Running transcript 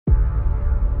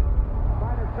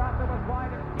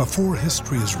Before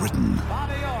history is written,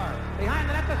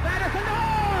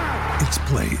 it's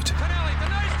played.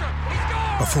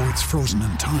 Before it's frozen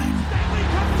in time,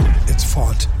 it's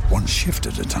fought one shift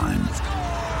at a time.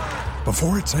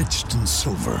 Before it's etched in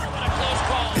silver,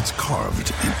 it's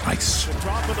carved in ice.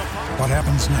 What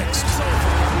happens next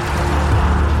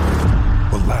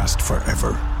will last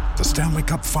forever. The Stanley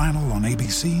Cup Final on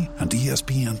ABC and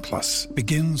ESPN Plus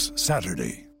begins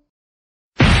Saturday.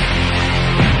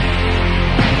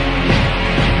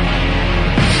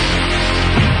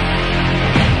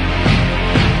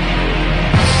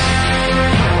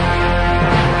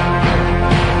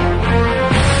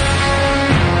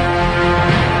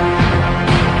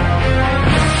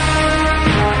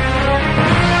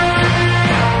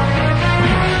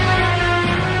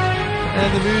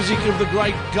 And the music of the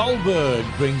great Goldberg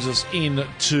brings us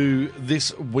into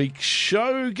this week's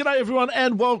show. G'day everyone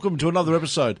and welcome to another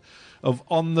episode of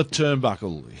On the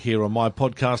Turnbuckle here on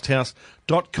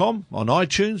mypodcasthouse.com, on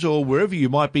iTunes or wherever you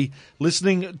might be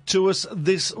listening to us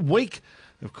this week.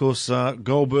 Of course,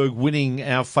 Goldberg winning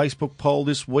our Facebook poll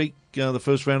this week, the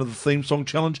first round of the theme song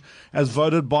challenge as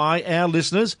voted by our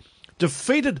listeners.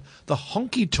 Defeated the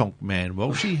Honky Tonk Man.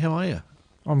 Welshie, how are you?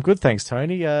 I'm good, thanks,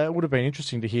 Tony. It would have been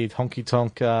interesting to hear Honky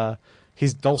Tonk,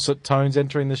 his dulcet tones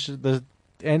entering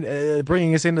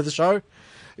bringing us into the show.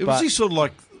 Was he sort of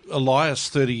like Elias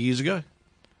 30 years ago?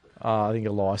 I think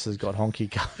Elias has got Honky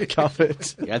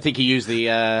covered. Yeah, I think he used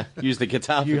the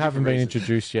guitar. You haven't been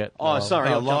introduced yet. Oh,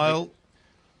 sorry, Lyle.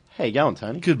 How you going,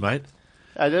 Tony? Good, mate.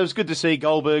 It was good to see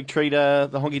Goldberg treat the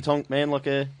Honky Tonk Man like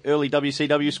a early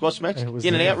WCW squash match.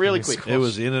 In and out really quick. It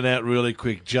was in and out really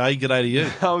quick. Jay, g'day to you.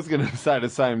 I was going to say the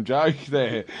same joke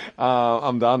there.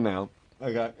 I'm done now.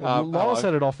 Okay. Lyle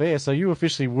said it off air, so you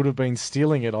officially would have been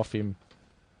stealing it off him.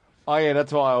 Oh, yeah,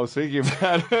 that's why I was thinking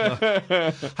about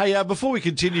it. Hey, before we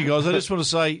continue, guys, I just want to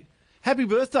say happy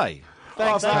birthday.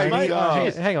 Thanks, thanks, Tony.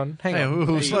 mate. Hang on.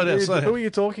 Slow down. Who are you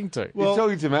talking to? You're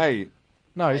talking to me.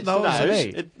 No, it's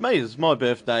me. It's my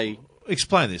birthday.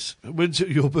 Explain this. When's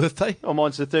your birthday? Oh,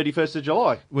 mine's the 31st of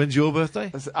July. When's your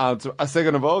birthday? It's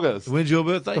 2nd of August. When's your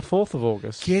birthday? The 4th of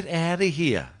August. Get out of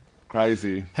here.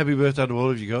 Crazy. Happy birthday to all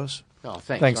of you guys. Oh,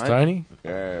 thanks Thanks, mate. Tony.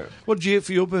 Yeah. What did you get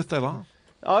for your birthday, Lyle?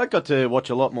 I got to watch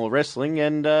a lot more wrestling,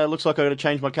 and looks like I got to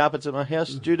change my carpets at my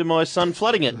house due to my son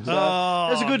flooding it. So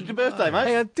that's a good birthday,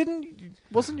 mate. Hey,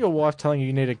 wasn't your wife telling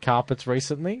you needed carpets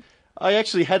recently? I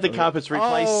actually had the carpets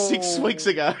replaced 6 weeks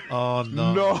ago. Oh,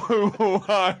 no. No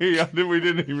way. We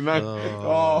didn't even know.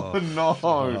 Oh, no.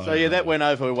 So, yeah, that went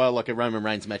over well like a Roman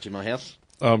Reigns match in my house.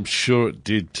 I'm sure it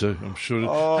did, too. I'm sure it did.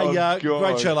 Oh, hey, God.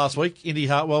 Great show last week. Indy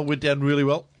Hartwell went down really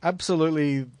well.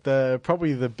 Absolutely,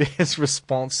 probably the biggest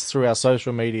response through our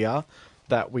social media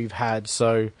that we've had.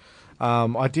 So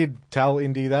I did tell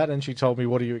Indy that, and she told me,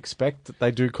 what do you expect? They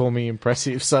do call me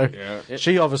impressive. So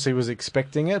she obviously was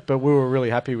expecting it, but we were really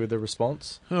happy with the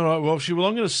response. All right, well,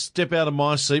 I'm going to step out of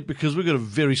my seat because we've got a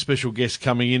very special guest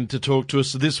coming in to talk to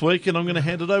us this week, and I'm going to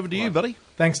hand it over to you, buddy.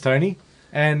 Thanks, Tony.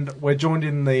 And we're joined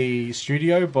in the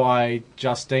studio by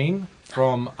Justine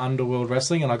from Underworld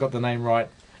Wrestling, and I got the name right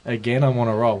again. I'm on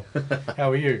a roll.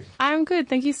 How are you? I'm good.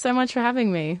 Thank you so much for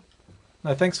having me.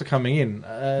 No, thanks for coming in.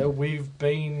 We've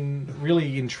been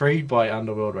really intrigued by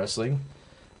Underworld Wrestling,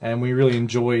 and we really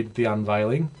enjoyed the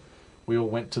unveiling. We all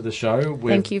went to the show.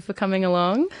 Thank you for coming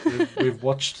along. We've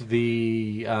watched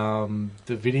the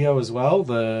video as well,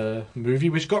 the movie,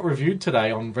 which got reviewed today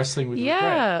on Wrestling with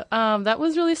Regret. That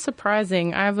was really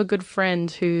surprising. I have a good friend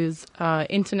who's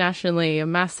internationally a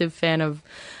massive fan of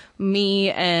me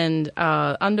and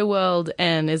Underworld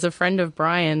and is a friend of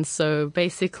Brian, so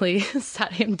basically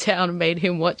sat him down and made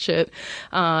him watch it,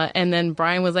 and then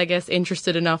Brian was, I guess,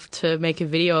 interested enough to make a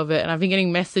video of it, and I've been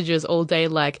getting messages all day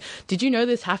like, did you know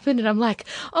this happened? And I'm like,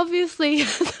 obviously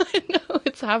I know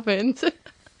it's happened.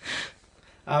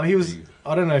 I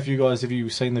don't know if you guys, have you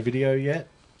seen the video yet?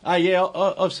 Yeah,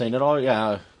 I've seen it.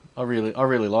 I really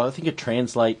like it. I think it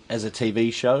translates as a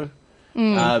TV show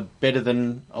better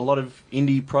than a lot of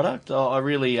indie product. I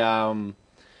really,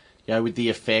 with the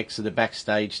effects and the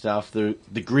backstage stuff, the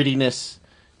grittiness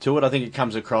to it, I think it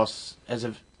comes across as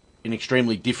an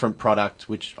extremely different product,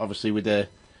 which obviously with the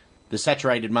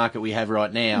saturated market we have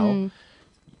right now,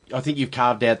 I think you've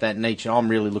carved out that niche, and I'm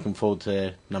really looking forward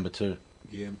to number 2.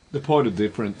 Yeah. The point of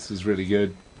difference is really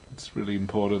good. It's really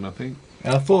important, I think.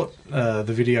 And I thought the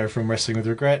video from Wrestling with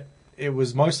Regret, it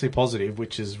was mostly positive,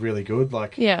 which is really good.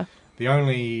 Like, yeah. The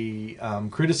only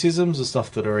criticisms are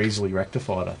stuff that are easily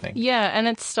rectified, I think. Yeah, and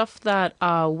it's stuff that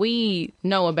we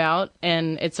know about,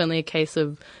 and it's only a case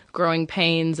of growing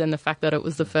pains and the fact that it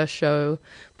was the first show,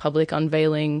 public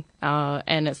unveiling,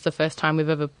 and it's the first time we've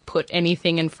ever put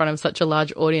anything in front of such a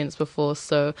large audience before.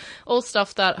 So all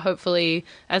stuff that hopefully,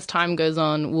 as time goes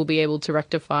on, we'll be able to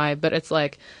rectify. But it's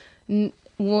like, when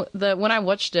I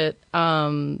watched it,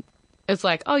 it's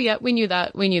like, oh yeah, we knew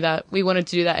that. We wanted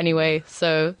to do that anyway.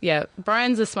 So yeah,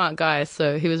 Brian's a smart guy,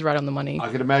 so he was right on the money. I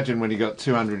can imagine when you got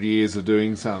 200 years of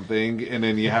doing something and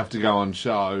then you have to go on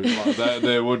show, like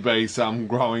there would be some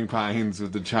growing pains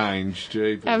with the change.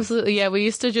 Jeepers. Absolutely, yeah. We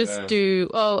used to just do.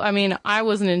 Oh, I mean, I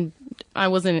wasn't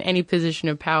in any position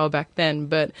of power back then,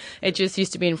 but it just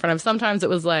used to be in front of. Sometimes it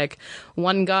was like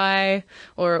one guy,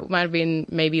 or it might have been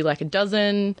maybe like a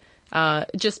dozen.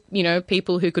 Just,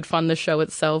 people who could fund the show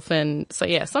itself. And so,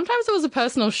 yeah, sometimes it was a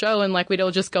personal show and like we'd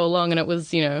all just go along and it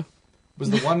was, Was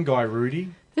the one guy Rudy?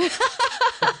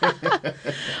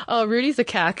 Oh, Rudy's a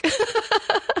cack.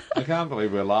 I can't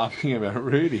believe we're laughing about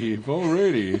Rudy. Poor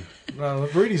Rudy. No,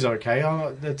 Rudy's okay.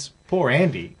 That's poor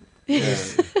Andy. Yeah.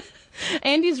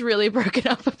 Andy's really broken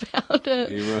up about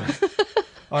it.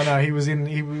 I know,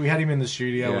 we had him in the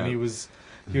studio and he was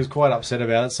quite upset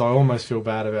about it, so I almost feel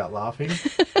bad about laughing.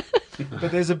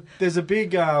 But there's a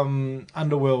big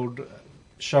Underworld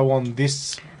show on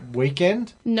this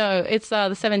weekend. No, it's the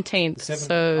 17th.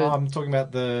 So I'm talking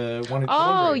about the one in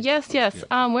Oh, Thornbury. yes.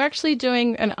 We're actually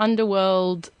doing an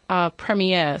Underworld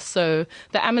premiere. So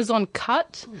the Amazon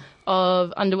cut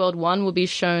of Underworld 1 will be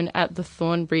shown at the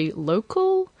Thornbury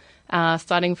Local,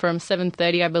 starting from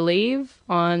 7:30, I believe,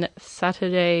 on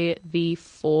Saturday the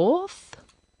 4th.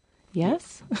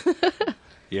 Yes?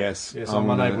 Yes. Yes, I'm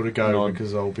unable to go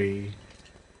because I'll be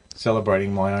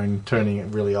celebrating my own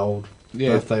turning really old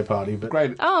birthday party. But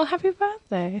Great. Oh, happy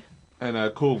birthday. And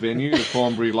a cool venue, the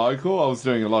Thornbury Local. I was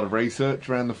doing a lot of research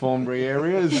around the Thornbury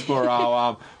areas for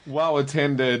our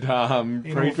well-attended in all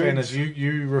prefix. fairness,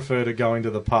 you refer to going to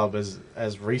the pub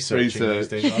as researching these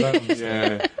days. I don't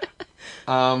understand.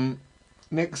 Yeah.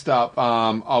 Next up,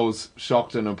 I was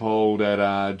shocked and appalled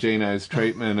at Gino's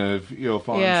treatment of Your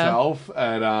Fine Self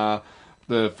at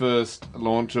the first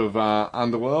launch of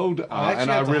Underworld. I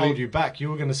actually had to hold you back. You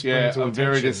were going to spring to attention. I'm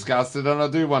very disgusted, and I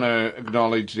do want to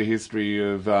acknowledge the history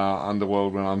of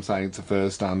Underworld when I'm saying it's the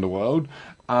first Underworld.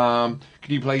 Can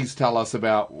you please tell us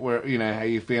about how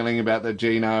you're feeling about the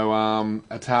Gino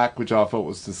attack, which I thought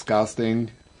was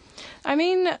disgusting? I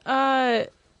mean, I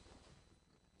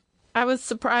was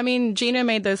surprised. I mean, Gino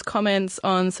made those comments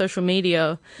on social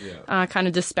media, kind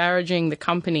of disparaging the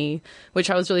company, which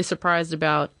I was really surprised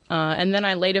about. And then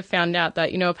I later found out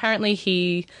that, apparently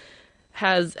he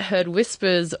has heard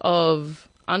whispers of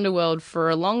Underworld for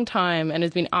a long time and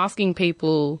has been asking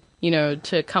people,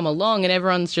 to come along. And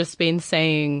everyone's just been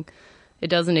saying, it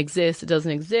doesn't exist.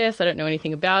 I don't know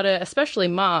anything about it, especially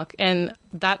Mark. And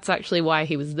that's actually why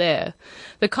he was there.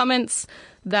 The comments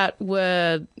that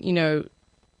were,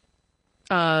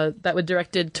 that were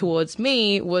directed towards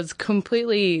me was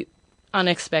completely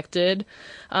unexpected.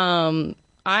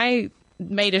 I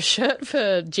made a shirt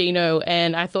for Gino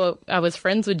and I thought I was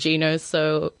friends with Gino,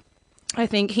 so I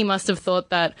think he must have thought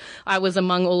that I was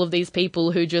among all of these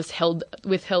people who just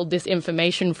withheld this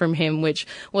information from him, which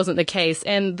wasn't the case.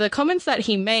 And the comments that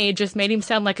he made just made him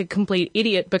sound like a complete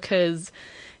idiot because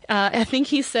I think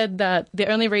he said that the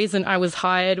only reason I was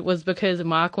hired was because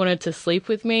Mark wanted to sleep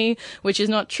with me, which is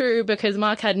not true because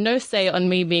Mark had no say on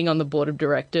me being on the board of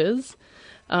directors.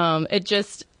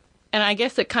 And I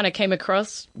guess it kind of came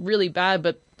across really bad,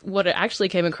 but what it actually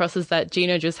came across is that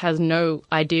Gino just has no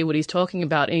idea what he's talking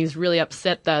about and he's really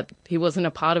upset that he wasn't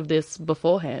a part of this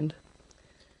beforehand.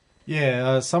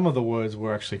 Yeah, some of the words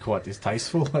were actually quite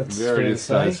distasteful. That's very fair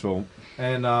distasteful. To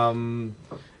say. And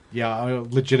yeah, I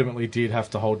legitimately did have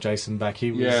to hold Jason back.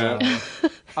 He was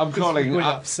I'm calling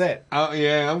upset.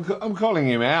 I'm calling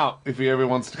him out if he ever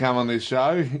wants to come on this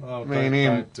show. Oh, Me and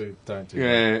him. Don't do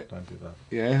Yeah. that. Don't do that.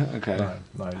 Yeah, okay.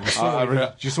 No.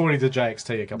 You saw what he did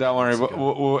JXT a couple Don't worry, of months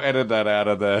ago. we'll edit that out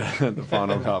of the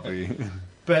final copy.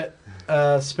 But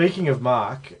speaking of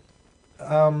Mark,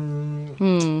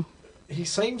 he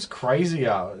seems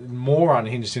crazier, more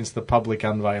unhinged since the public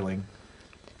unveiling.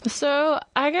 So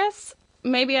I guess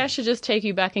maybe I should just take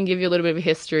you back and give you a little bit of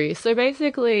history. So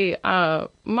basically,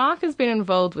 Mark has been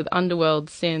involved with Underworld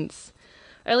since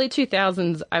early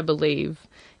 2000s, I believe,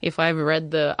 if I've read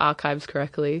the archives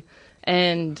correctly.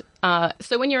 And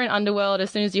so when you're in Underworld, as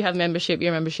soon as you have membership,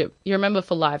 you're a member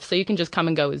for life. So you can just come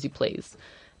and go as you please.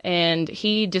 and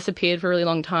he disappeared for a really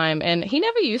long time. And he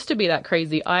never used to be that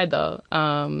crazy either.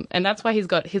 And that's why he's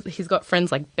got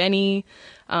friends like Benny.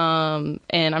 And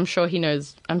I'm sure he knew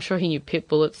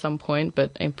Pitbull at some point,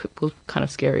 but Pitbull's kind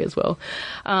of scary as well.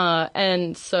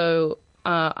 And so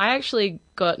I actually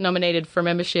got nominated for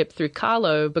membership through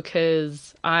Carlo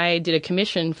because I did a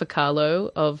commission for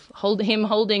Carlo of him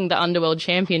holding the Underworld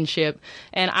Championship.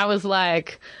 And I was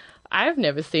like, I've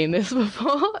never seen this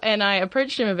before. And I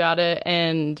approached him about it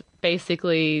and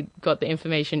basically got the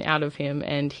information out of him.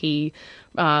 And he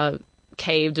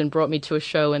caved and brought me to a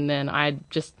show. And then I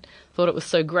just thought it was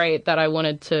so great that I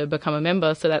wanted to become a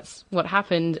member. So that's what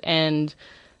happened. And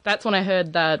that's when I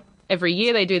heard that every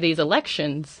year they do these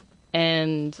elections.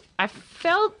 And I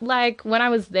felt like when I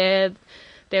was there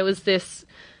was this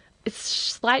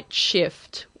slight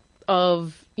shift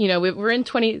of, we're in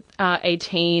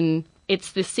 2018.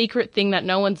 It's this secret thing that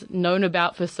no one's known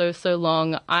about for so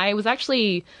long. I was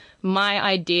actually my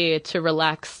idea to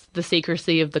relax the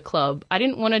secrecy of the club. I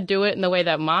didn't want to do it in the way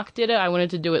that Mark did it. I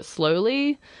wanted to do it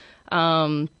slowly.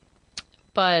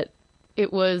 But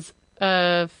it was,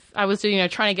 I was, trying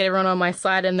to get everyone on my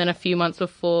side. And then a few months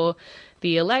before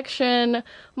the election,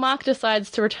 Mark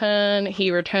decides to return.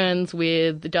 He returns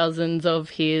with dozens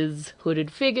of his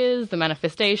hooded figures, the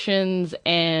manifestations,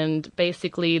 and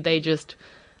basically they just,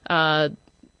 I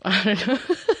don't know,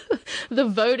 the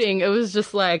voting, it was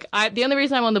just like, the only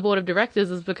reason I'm on the board of directors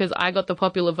is because I got the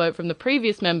popular vote from the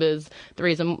previous members. The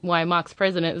reason why Mark's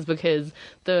president is because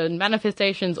the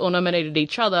manifestations all nominated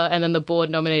each other, and then the board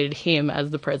nominated him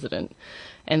as the president.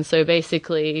 And so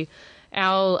basically,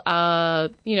 our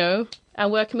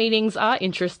work meetings are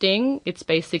interesting. It's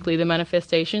basically the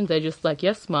manifestations. They're just like,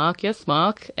 yes,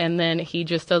 Mark, and then he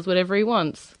just does whatever he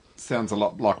wants. Sounds a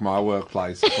lot like my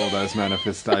workplace with all those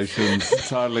manifestations.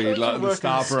 Totally like the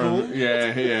staff room.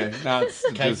 Yeah. No,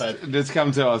 just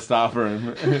come to our staff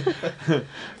room.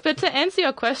 But to answer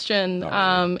your question,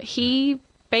 he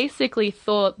basically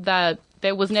thought that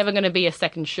there was never going to be a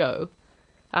second show.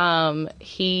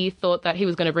 He thought that he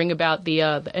was going to bring about the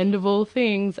end of all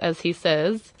things, as he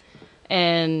says,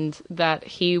 and that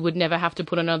he would never have to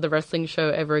put another wrestling show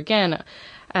ever again.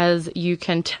 As you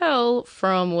can tell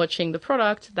from watching the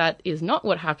product, that is not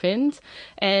what happened.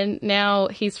 And now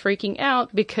he's freaking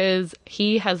out because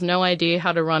he has no idea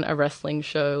how to run a wrestling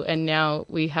show. And now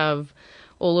we have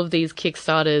all of these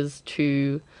Kickstarters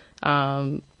to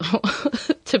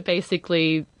to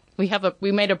basically,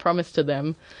 we made a promise to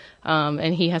them.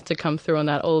 And he has to come through on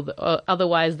that.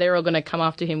 Otherwise, they're all going to come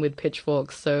after him with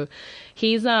pitchforks. So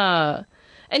he's and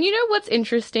what's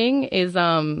interesting is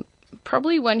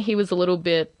probably when he was a little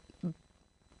bit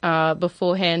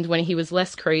beforehand, when he was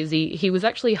less crazy, he was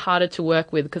actually harder to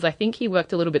work with because I think he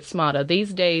worked a little bit smarter.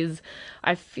 These days,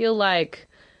 I feel like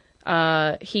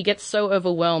he gets so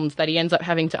overwhelmed that he ends up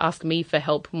having to ask me for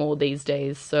help more these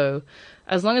days. So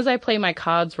as long as I play my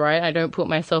cards right, I don't put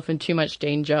myself in too much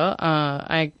danger.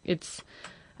 I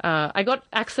got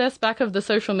access back of the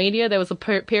social media. There was a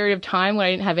period of time when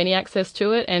I didn't have any access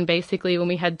to it, and basically when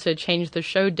we had to change the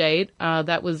show date,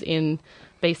 that was in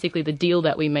basically the deal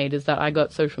that we made, is that I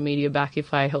got social media back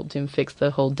if I helped him fix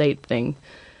the whole date thing.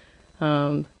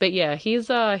 But yeah, he's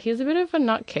a bit of a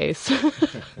nutcase.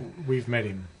 We've met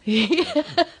him.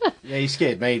 Yeah, he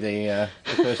scared me the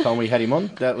first time we had him on.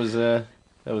 That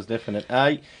was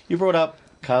definite. You brought up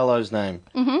Carlo's name.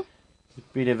 Mm-hmm. A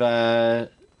bit of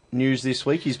news this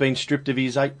week. He's been stripped of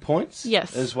his 8 points.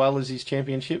 Yes. As well as his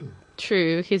championship.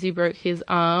 True, because he broke his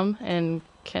arm and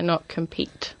cannot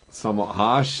compete. Somewhat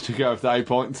harsh to go with the 8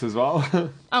 points as well.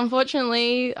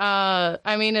 Unfortunately,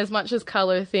 as much as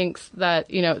Carlo thinks that,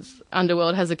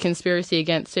 Underworld has a conspiracy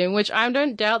against him, which I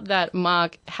don't doubt that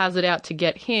Mark has it out to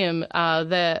get him,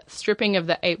 the stripping of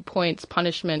the 8 points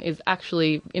punishment is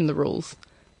actually in the rules.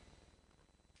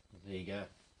 There you go.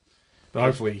 But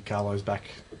hopefully Carlo's back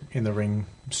in the ring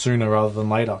sooner rather than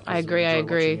later. I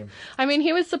agree.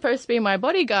 He was supposed to be my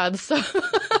bodyguard, so...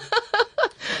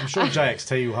 I'm sure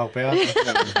JXT will help out.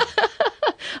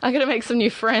 I'm going to make some new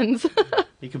friends.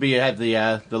 He could have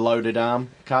the loaded arm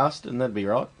cast, and that'd be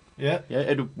right. Yeah. Yeah,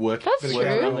 it'd work. That's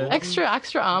true.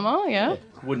 Extra armour, yeah.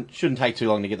 Shouldn't take too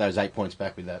long to get those 8 points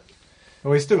back with that.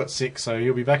 Well, he's still got 6, so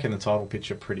he'll be back in the title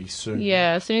picture pretty soon.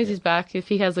 Yeah, as soon as he's back, if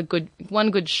he has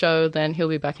one good show, then he'll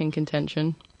be back in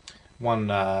contention.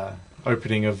 One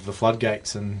opening of the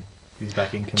floodgates and he's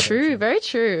back in contention. True, very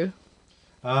true.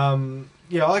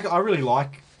 Yeah, I really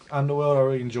like Underworld. I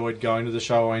really enjoyed going to the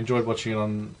show. I enjoyed watching it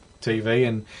on TV.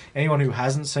 And anyone who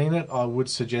hasn't seen it, I would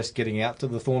suggest getting out to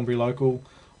the Thornbury Local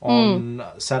on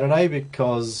Saturday,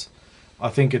 because I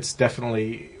think it's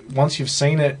definitely, once you've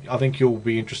seen it, I think you'll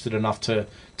be interested enough to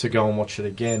go and watch it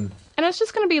again. And it's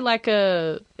just going to be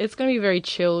it's going to be very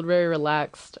chilled, very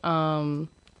relaxed. The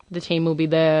team will be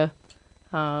there.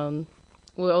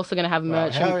 We're also going to have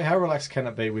merch. How relaxed can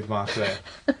it be with Mark there?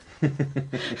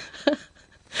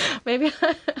 Maybe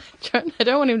I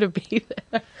don't want him to be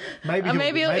there.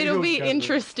 Maybe it'll be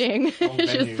interesting.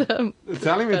 Just,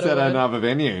 Tell him it's at another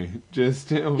venue.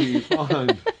 Just it'll be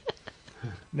fine.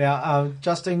 Now,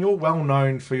 Justine, you're well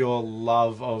known for your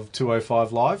love of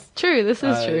 205 Live. True, this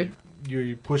is true.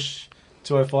 You push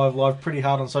 205 Live pretty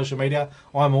hard on social media.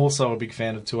 I'm also a big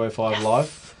fan of 205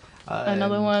 Live.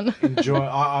 Another one.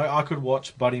 I could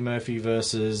watch Buddy Murphy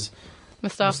versus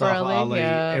Mustafa Ali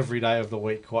every day of the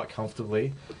week quite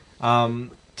comfortably.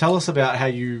 Tell us about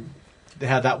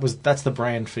that's the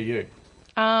brand for you.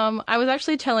 I was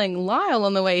actually telling Lyle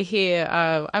on the way here,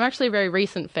 I'm actually a very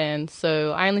recent fan,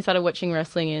 so I only started watching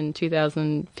wrestling in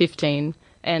 2015,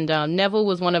 and Neville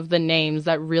was one of the names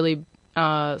that really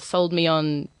sold me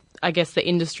on, I guess, the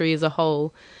industry as a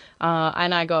whole,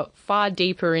 and I got far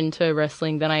deeper into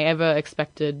wrestling than I ever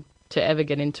expected to ever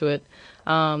get into it.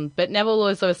 But Neville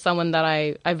was always someone that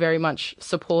I very much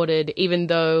supported, even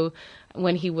though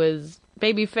when he was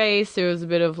babyface, it was a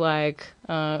bit of like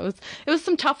it was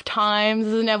some tough times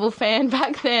as a Neville fan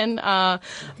back then.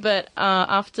 But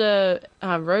after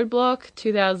Roadblock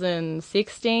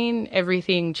 2016,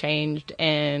 everything changed,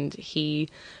 and he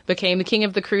became the king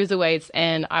of the cruiserweights,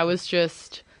 and I was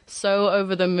just so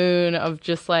over the moon of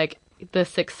just like the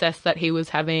success that he was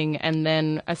having. And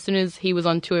then as soon as he was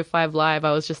on 205 Live,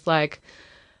 I was just like,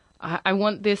 I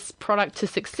want this product to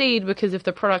succeed, because if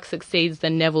the product succeeds,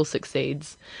 then Neville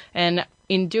succeeds. And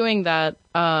in doing that,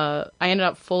 I ended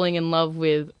up falling in love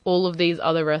with all of these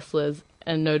other wrestlers,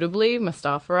 and notably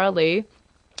Mustafa Ali.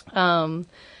 And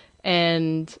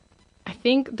I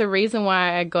think the reason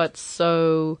why I got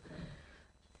so,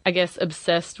 I guess,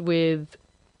 obsessed with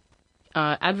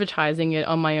advertising it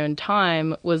on my own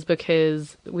time was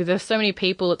because there's so many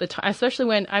people at the time, especially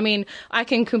when, I mean, I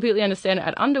can completely understand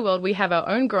at Underworld we have our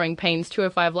own growing pains.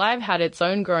 205 Live had its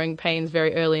own growing pains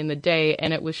very early in the day,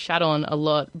 and it was shat on a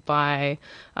lot by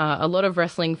a lot of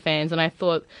wrestling fans, and I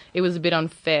thought it was a bit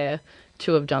unfair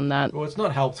to have done that. Well, it's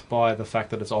not helped by the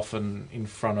fact that it's often in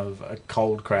front of a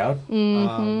cold crowd.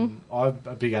 Mm-hmm. I'm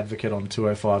a big advocate on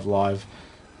 205 Live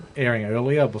airing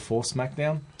earlier before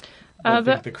SmackDown. I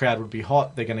think the crowd would be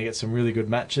hot. They're going to get some really good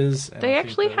matches. And they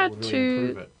actually had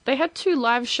They had 2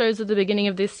 live shows at the beginning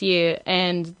of this year,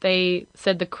 and they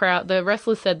said the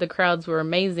wrestlers said the crowds were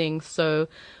amazing. So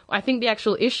I think the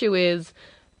actual issue is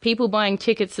people buying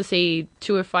tickets to see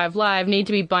 205 Live need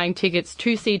to be buying tickets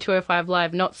to see 205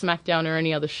 Live, not SmackDown or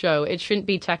any other show. It shouldn't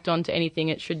be tacked on to anything.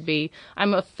 It should be,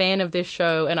 I'm a fan of this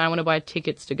show and I want to buy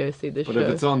tickets to go see this show. But if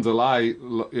it's on delay,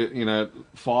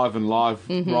 5 and Live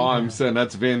rhymes, and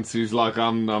that's Vince who's like,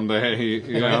 I'm there.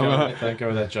 Don't go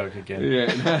with that joke again. Yeah,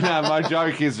 no, my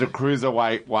joke is the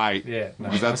cruiserweight weight. Yeah,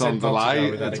 no, that's on delay.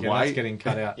 It's weight. That's getting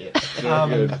cut out. Yeah,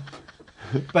 good.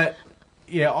 But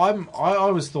yeah, I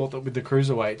always thought that with the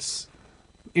cruiserweights,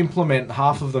 implement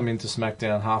half of them into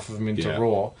SmackDown, half of them into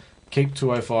Raw. Keep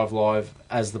 205 Live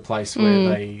as the place where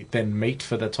they then meet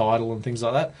for the title and things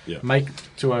like that. Yeah. Make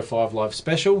 205 Live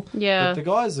special. Yeah. But the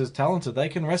guys are talented. They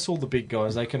can wrestle the big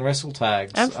guys. They can wrestle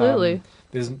tags. Absolutely.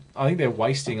 I think they're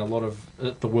wasting a lot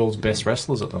of the world's best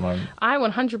wrestlers at the moment. I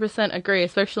 100% agree,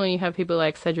 especially when you have people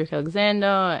like Cedric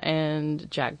Alexander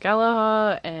and Jack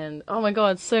Gallagher and, oh my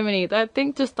god, so many. I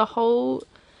think just the whole...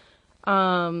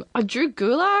 Drew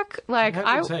Gulak? Like,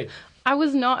 I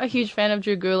was not a huge fan of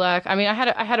Drew Gulak. I mean, I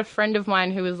had a friend of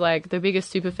mine who was like the biggest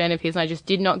super fan of his, and I just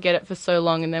did not get it for so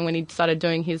long. And then when he started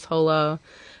doing his whole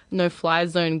no-fly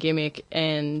zone gimmick,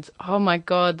 and oh my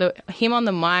god, him on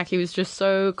the mic, he was just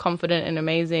so confident and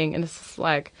amazing. And it's just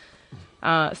like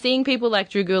seeing people like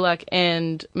Drew Gulak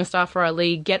and Mustafa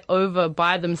Ali get over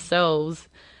by themselves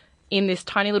in this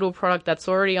tiny little product that's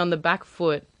already on the back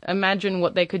foot. Imagine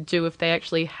what they could do if they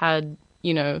actually had,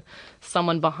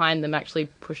 someone behind them actually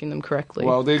pushing them correctly.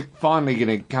 Well, they're finally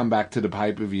going to come back to the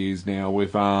pay-per-views now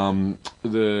with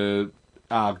the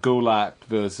Gulak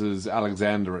versus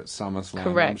Alexander at SummerSlam.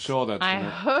 Correct. I'm sure that's...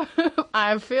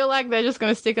 I feel like they're just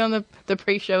going to stick on the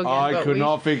pre-show again. I could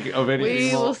not think of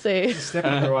anything more. We will see. Step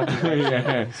in the right direction.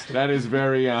 Yeah, that is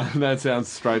very... that sounds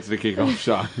straight to the kickoff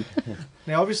show.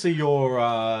 Now, obviously, you're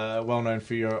well known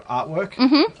for your artwork.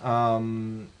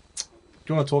 Mm-hmm.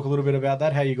 Do you want to talk a little bit about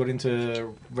that? How you got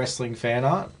into wrestling fan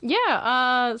art?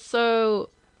 Yeah. So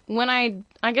when I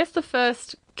guess the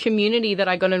first community that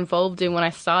I got involved in when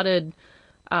I started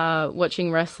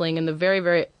watching wrestling in the very,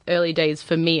 very early days,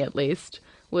 for me at least,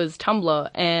 was Tumblr.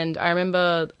 And I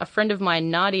remember a friend of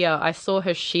mine, Nadia, I saw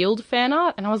her Shield fan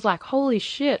art, and I was like, holy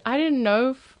shit, I didn't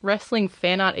know wrestling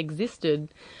fan art existed.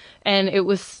 And it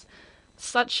was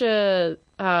such a...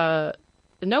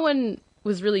 no one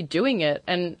was really doing it,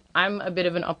 and I'm a bit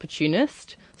of an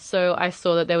opportunist, so I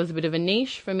saw that there was a bit of a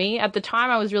niche for me. At the time,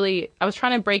 I was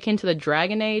trying to break into the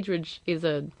Dragon Age, which is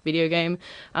a video game,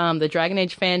 the Dragon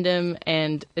Age fandom,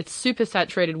 and it's super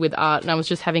saturated with art, and I was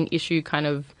just having issue kind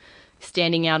of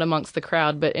standing out amongst the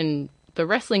crowd. But in the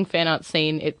wrestling fan art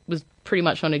scene, it was pretty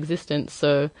much non-existent,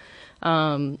 so...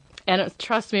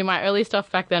 trust me, my early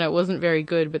stuff back then, it wasn't very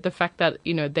good, but the fact that,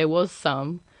 there was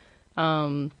some...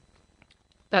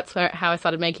 that's how I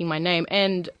started making my name.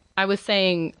 And I was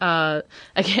saying,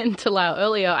 again to Lau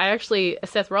earlier,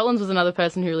 Seth Rollins was another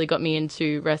person who really got me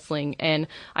into wrestling. And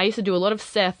I used to do a lot of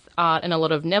Seth art and a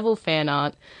lot of Neville fan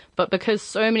art. But because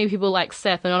so many people like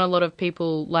Seth and not a lot of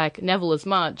people like Neville as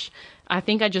much, I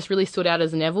think I just really stood out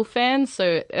as a Neville fan.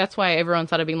 So that's why everyone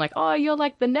started being like, oh, you're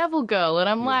like the Neville girl. And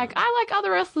I'm like, I like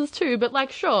other wrestlers too, but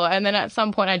like, sure. And then at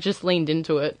some point I just leaned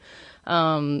into it.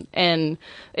 And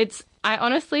I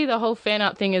honestly, the whole fan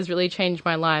art thing has really changed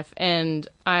my life. And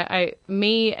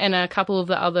me and a couple of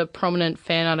the other prominent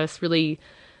fan artists really,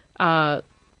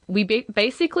 we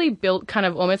basically built kind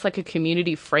of almost like a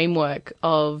community framework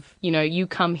of, you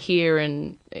come here,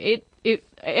 and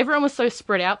everyone was so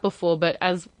spread out before, but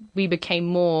as we became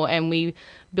more and we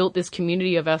built this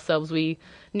community of ourselves,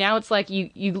 now it's like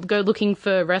you go looking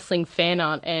for wrestling fan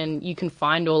art and you can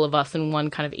find all of us in one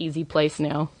kind of easy place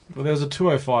now. Well, there was a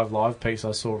 205 Live piece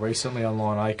I saw recently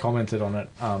online. I commented on it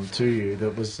to you.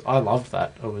 I loved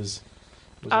that. It was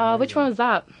which one was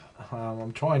that?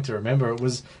 I'm trying to remember.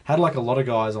 Had like a lot of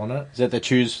guys on it. Is that the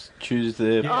choose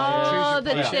the?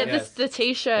 The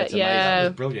T-shirt. Yeah, it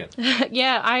was brilliant.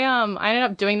 Yeah, I ended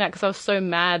up doing that because I was so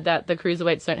mad that the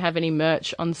cruiserweights don't have any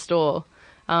merch on store.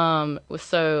 And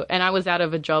I was out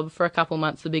of a job for a couple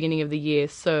months at the beginning of the year,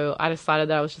 so I decided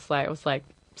that I was like,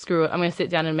 screw it, I'm going to sit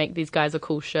down and make these guys a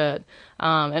cool shirt.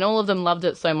 And all of them loved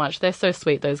it so much. They're so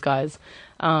sweet, those guys.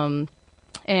 And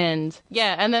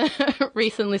then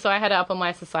recently, so I had it up on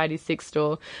my Society 6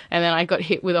 store, and then I got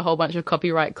hit with a whole bunch of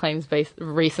copyright claims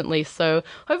recently. So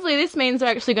hopefully this means they're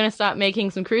actually going to start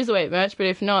making some cruiserweight merch, but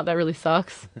if not, that really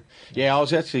sucks. Yeah, I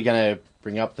was actually going to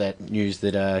bring up that news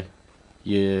that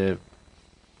all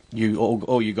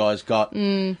you guys got.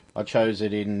 I chose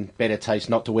it in better taste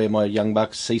not to wear my Young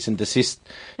Bucks cease and desist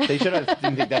t-shirt. I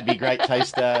didn't think that'd be great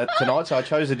taste tonight, so I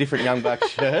chose a different Young Bucks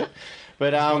shirt.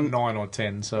 But 9 or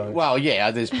 10, so... Well, yeah,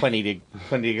 there's plenty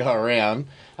to go around.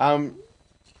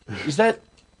 Is that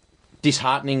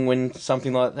disheartening when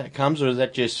something like that comes, or does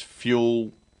that just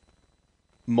fuel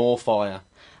more fire?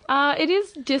 It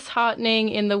is disheartening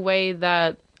in the way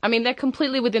that, they're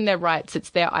completely within their rights.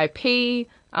 It's their IP,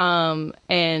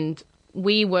 and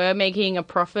we were making a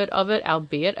profit of it,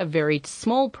 albeit a very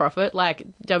small profit. Like,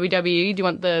 WWE, do you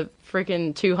want the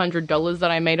freaking $200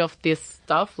 that I made off this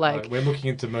stuff? Like, we're looking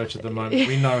into merch at the moment.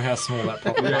 We know how small that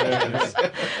profit is.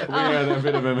 We had a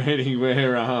bit of a meeting where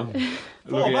 $4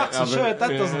 a shirt, that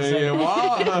doesn't seem...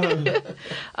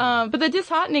 but the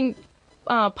disheartening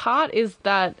part is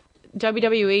that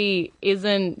WWE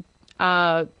isn't...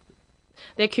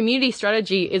 their community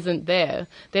strategy isn't there.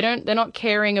 They're not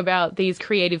caring about these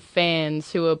creative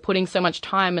fans who are putting so much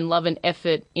time and love and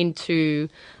effort into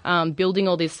building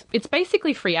all this. It's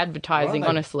basically free advertising,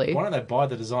 honestly. Why don't they buy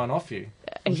the design off you?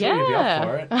 I'm sure you'd be up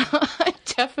for it. I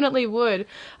definitely would.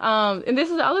 And this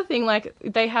is the other thing, like,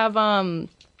 they have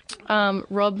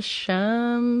Rob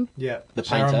Sham,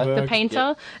 the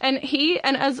painter, and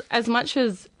as much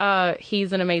as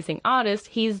he's an amazing artist,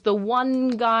 he's the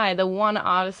one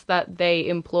artist that they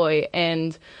employ,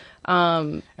 and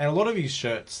a lot of his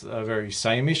shirts are very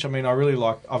sameish. I really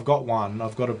like. I've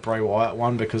got a Bray Wyatt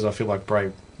one because I feel like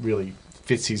Bray really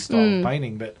fits his style of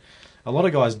painting, but a lot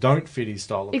of guys don't fit his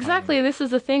style of exactly painting. This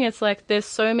is the thing. It's like there's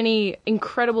so many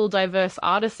incredible diverse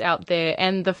artists out there,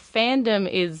 and the fandom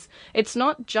it's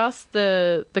not just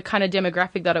the kind of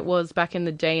demographic that it was back in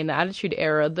the day in the Attitude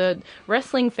Era. The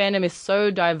wrestling fandom is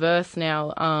so diverse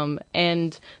now,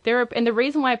 and the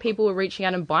reason why people were reaching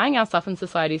out and buying our stuff in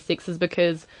Society 6 is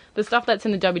because the stuff that's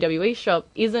in the WWE shop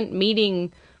isn't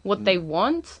meeting what they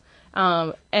want.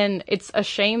 And it's a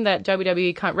shame that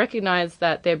WWE can't recognize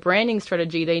that their branding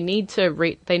strategy, they need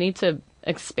to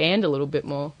expand a little bit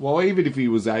more. Well, even if he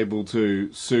was able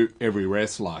to suit every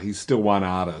wrestler, he's still one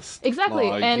artist. Exactly,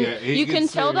 you can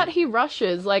tell that he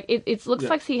rushes. Like it looks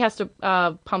like he has to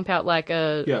pump out like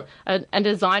a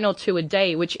design or two a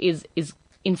day, which is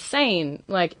insane.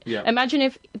 Like, Yeah. imagine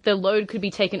if the load could be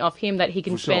taken off him, that he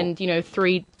can For sure. spend,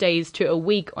 3 days to a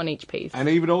week on each piece. And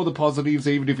even all the positives,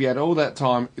 even if you had all that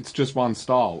time, it's just one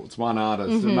style. It's one artist.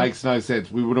 Mm-hmm. It makes no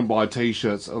sense. We wouldn't buy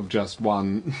T-shirts of just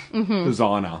one Mm-hmm.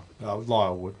 designer.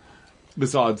 Lyle would.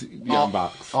 Besides Young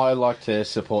Bucks. I like to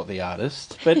support the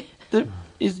artist, but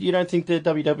you don't think the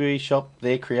WWE shop,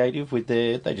 they're creative with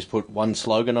they just put one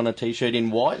slogan on a T-shirt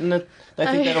in white and they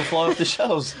think that'll fly off the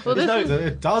shelves. Well, There's this no-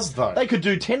 It does, though. they could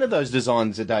do 10 of those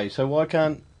designs a day, so why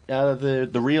can't the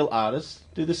real artists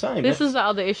do the same? This is the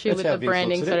other issue that's with how the Vince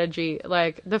branding looks at it. strategy.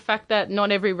 Like, the fact that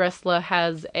not every wrestler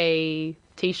has a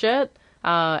T-shirt,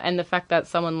 and the fact that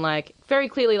someone like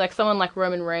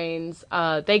Roman Reigns,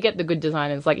 they get the good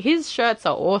designers. Like, his shirts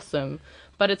are awesome,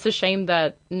 but it's a shame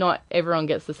that not everyone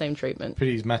gets the same treatment.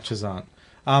 Pity's matches aren't.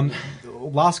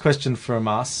 Last question from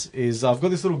us is, I've got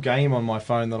this little game on my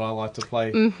phone that I like to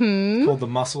play called the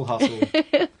Muscle Hustle.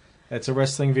 It's a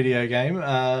wrestling video game.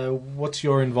 What's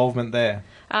your involvement there?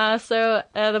 So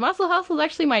the Muscle Hustle is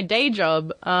actually my day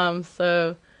job.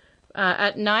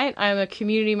 At night, I'm a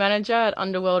community manager at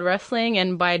Underworld Wrestling,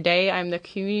 and by day, I'm the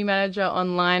community manager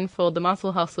online for the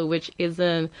Muscle Hustle, which is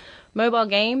a mobile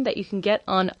game that you can get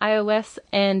on iOS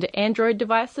and Android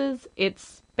devices.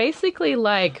 It's basically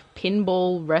like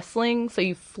pinball wrestling. So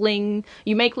you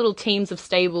make little teams of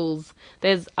stables.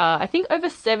 There's, I think, over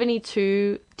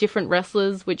 72 different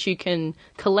wrestlers which you can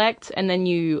collect, and then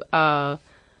you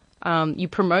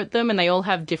promote them, and they all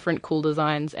have different cool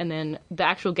designs. And then the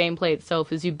actual gameplay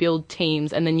itself is you build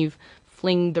teams, and then you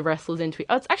fling the wrestlers into it.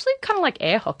 Oh, it's actually kind of like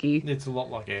air hockey. It's a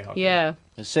lot like air hockey. Yeah.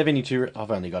 There's 72,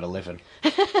 I've only got 11.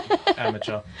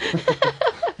 Amateur.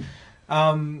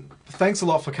 Thanks a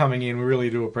lot for coming in. We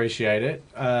really do appreciate it.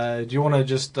 Do you want to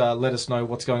just let us know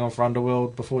what's going on for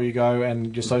Underworld before you go,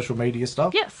 and your social media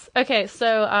stuff? Yes. Okay,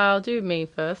 so I'll do me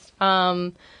first.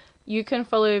 You can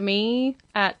follow me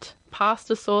at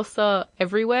Pasta Saucer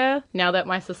everywhere now that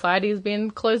my society has been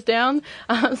closed down.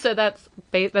 So that's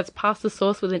Pasta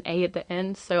Sauce with an A at the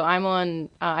end. So I'm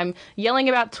yelling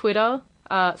about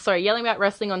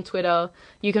wrestling on Twitter.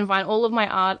 You can find all of my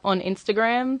art on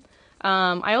Instagram.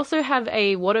 I also have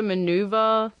a What a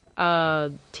Maneuver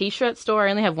t-shirt store.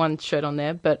 I only have one shirt on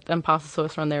there, but Pasta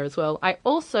Sauce on there as well. I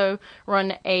also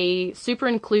run a super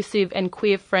inclusive and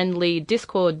queer-friendly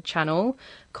Discord channel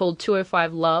called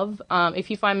 205 Love. If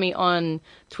you find me on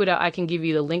Twitter, I can give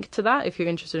you the link to that if you're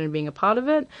interested in being a part of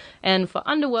it. And for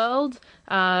Underworld,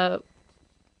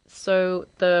 so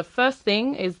the first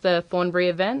thing is the Thornbury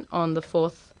event on the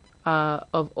 4th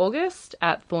of August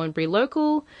at Thornbury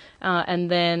Local. And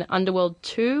then Underworld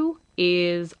 2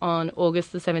 is on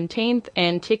August the 17th,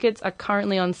 and tickets are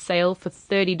currently on sale for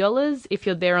 $30. If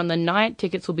you're there on the night,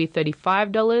 tickets will be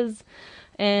 $35.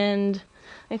 And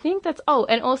I think that's... Oh,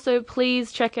 and also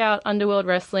please check out Underworld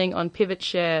Wrestling on Pivot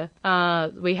Share.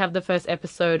 We have the first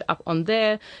episode up on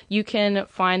there. You can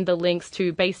find the links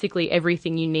to basically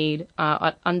everything you need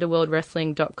at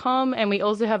underworldwrestling.com. And we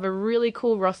also have a really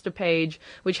cool roster page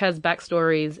which has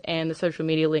backstories and the social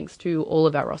media links to all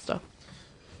of our roster.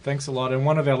 Thanks a lot. And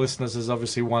one of our listeners has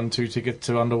obviously won 2 tickets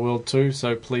to Underworld too,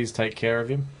 so please take care of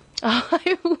him.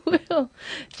 I will.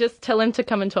 Just tell him to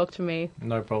come and talk to me.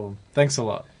 No problem. Thanks a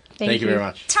lot. Thank you very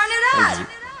much. Turn it up!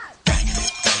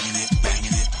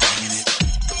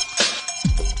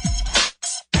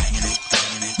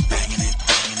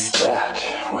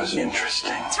 That was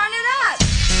interesting. Turn it up!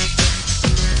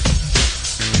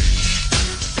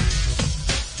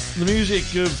 The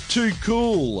music of Too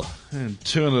Cool and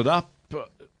Turn It Up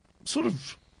sort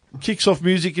of kicks off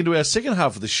music into our second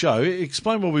half of the show.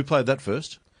 Explain why we played that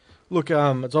first. Look,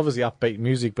 it's obviously upbeat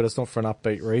music, but it's not for an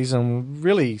upbeat reason.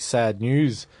 Really sad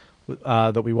news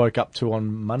that we woke up to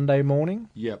on Monday morning.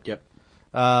 Yep.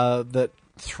 That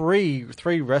three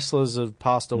wrestlers have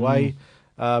passed away.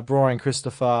 Brian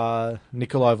Christopher,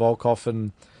 Nikolai Volkov,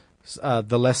 and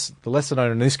the lesser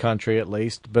known in this country at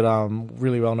least, but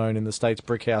really well known in the States,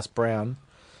 Brickhouse Brown.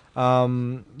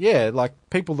 Like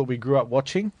people that we grew up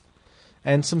watching,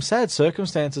 and some sad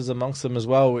circumstances amongst them as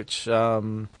well, which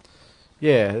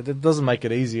it doesn't make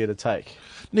it easier to take.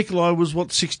 Nikolai was,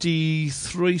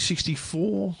 63,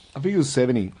 64? I think it was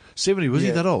 70. 70, was he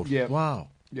Yeah. that old? Yeah. Wow.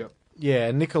 Yep. Yeah,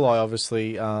 and Nikolai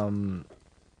obviously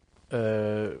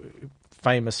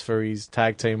famous for his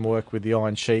tag team work with the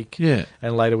Iron Sheik, Yeah.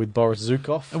 and later with Boris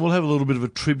Zukov. And we'll have a little bit of a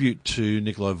tribute to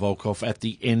Nikolai Volkov at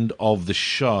the end of the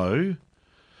show.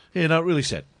 Yeah, no, really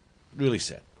sad. Really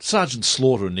sad. Sergeant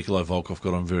Slaughter and Nikolai Volkov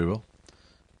got on very well.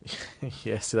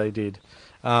 Yes, they did.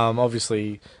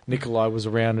 Obviously, Nikolai was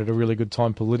around at a really good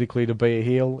time politically to be a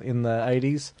heel in the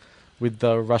 80s. with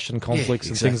the Russian conflicts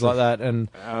and things like that. And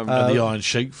And the Iron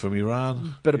Sheik from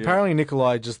Iran. but apparently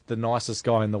Nikolai just the nicest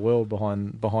guy in the world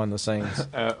behind the scenes.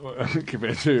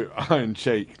 Compared to Iron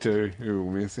Sheik, too, who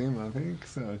will miss him, I think.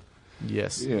 So,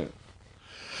 Yes. yeah.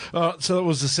 So that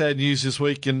was the sad news this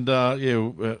week, and our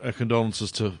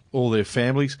condolences to all their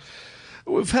families.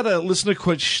 We've had a listener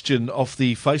question off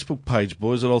the Facebook page,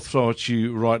 boys, that I'll throw at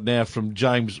you right now from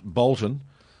James Bolton.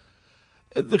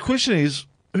 The question is,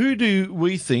 who do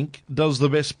we think does the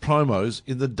best promos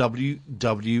in the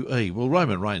WWE? Well,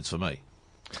 Roman Reigns for me.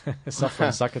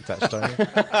 Suffering succotash, don't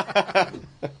you?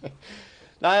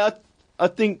 No, I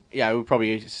think we've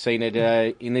probably seen it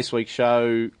in this week's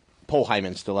show. Paul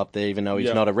Heyman's still up there, even though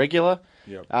he's not a regular.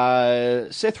 Yep.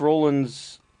 Seth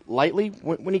Rollins lately,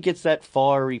 when he gets that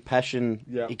fiery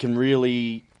passion, he can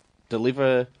really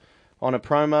deliver on a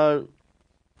promo.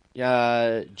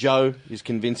 Joe is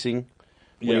convincing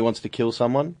when he wants to kill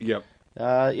someone. Yep. There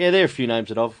are a few names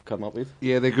that I've come up with.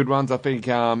 Yeah, they're good ones. I think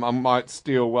I might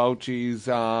steal Welch's.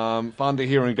 Fun to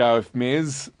hear and go with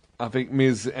Miz. I think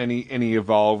Miz, and he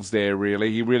evolves there,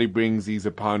 really. He really brings his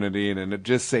opponent in, and it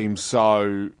just seems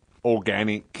so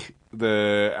organic.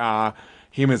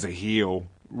 Him as a heel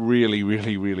really,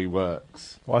 really, really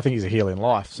works. Well, I think he's a heel in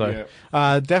life. So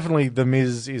definitely The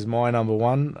Miz is my number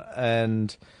one.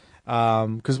 And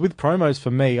because with promos,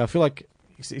 for me, I feel like,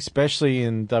 especially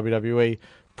in WWE,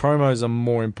 promos are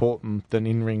more important than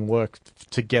in-ring work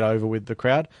to get over with the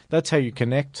crowd. That's how you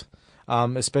connect,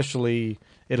 especially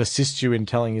it assists you in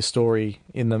telling your story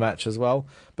in the match as well.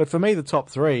 But for me, the top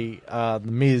three, The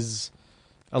Miz,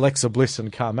 Alexa Bliss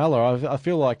and Carmella, I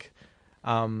feel like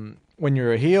when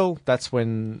you're a heel, that's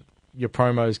when your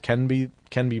promos can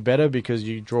be better because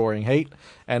you're drawing heat.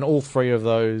 And all three of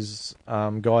those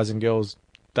guys and girls,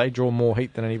 they draw more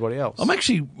heat than anybody else. I'm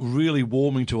actually really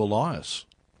warming to Elias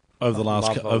over the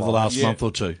last month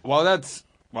or two.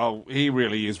 Well, he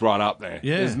really is right up there.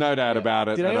 Yeah. There's no doubt about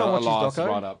it. Did anyone watch Elias his doco? is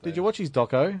right up there. Did you watch his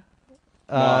doco?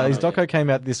 No, his not doco came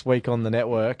out this week on the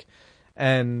network,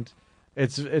 and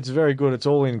it's very good. It's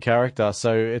all in character.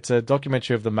 So it's a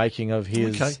documentary of the making of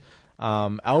his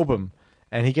album.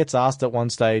 And he gets asked at one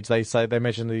stage, they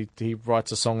mention he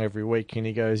writes a song every week, and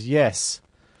he goes, "Yes.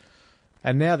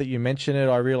 And now that you mention it,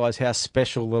 I realise how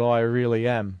special that I really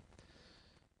am.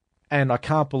 And I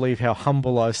can't believe how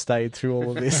humble I've stayed through all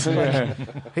of this."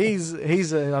 He's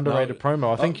an underrated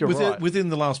promo. I think you're right. Within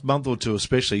the last month or two,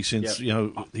 especially since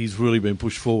he's really been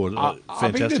pushed forward. I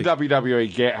Fantastic. think the WWE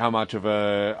get how much of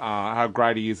how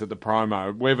great he is at the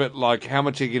promo. Whether how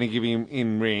much they're going to give him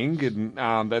in ring,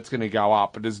 and that's going to go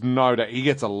up. But there's no doubt he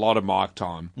gets a lot of mic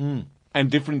time and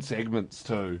different segments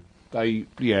too.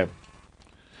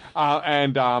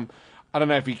 I don't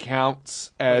know if he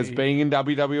counts as being in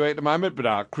WWE at the moment,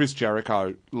 but Chris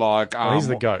Jericho, he's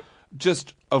the GOAT.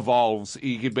 Just evolves.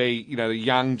 He could be, the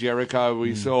young Jericho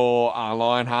we saw,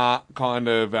 Lionheart, kind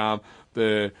of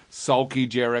the sulky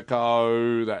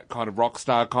Jericho, that kind of rock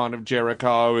star kind of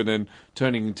Jericho, and then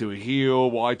turning into a heel,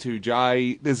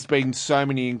 Y2J. There's been so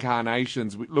many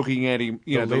incarnations. Looking at him,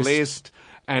 the list.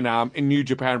 And in New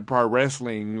Japan Pro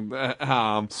Wrestling,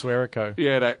 Swearico.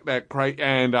 Yeah, that great,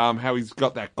 and how he's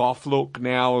got that goth look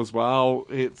now as well.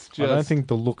 It's just. I don't think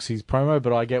the look's his promo,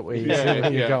 but I get where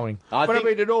you're going. I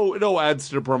mean, it all adds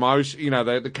to the promotion.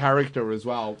 The character as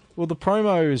well. Well, the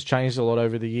promo has changed a lot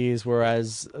over the years,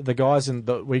 whereas the guys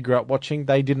that we grew up watching,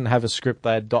 they didn't have a script;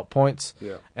 they had dot points.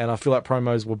 Yeah. And I feel like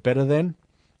promos were better then.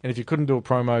 And if you couldn't do a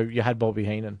promo, you had Bobby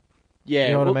Heenan. Yeah,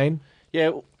 you know what I mean?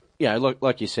 Yeah,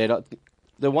 like you said.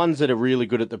 The ones that are really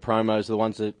good at the promos are the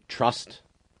ones that trust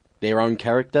their own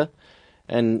character.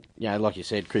 And, like you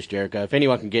said, Chris Jericho, if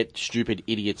anyone can get stupid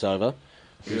idiots over,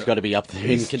 he's got to be up there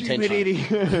in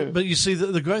contention. But you see,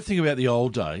 the great thing about the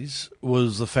old days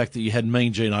was the fact that you had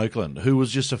Mean Gene Okerlund, who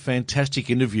was just a fantastic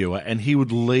interviewer, and he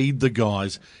would lead the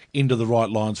guys into the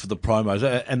right lines for the promos.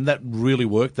 And that really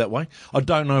worked that way. I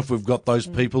don't know if we've got those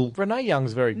people. Renee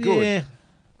Young's very good. Yeah.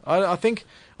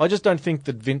 I just don't think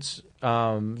that Vince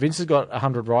has got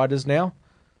 100 riders now,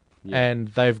 and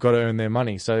they've got to earn their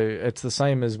money. So it's the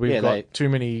same as we've got too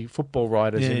many football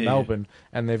riders in Melbourne,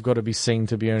 and they've got to be seen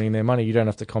to be earning their money. You don't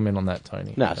have to comment on that,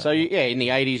 Tony. No, so in the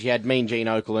 80s you had Mean Gene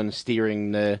Okerlund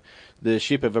steering the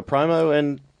ship of a promo,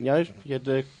 and you had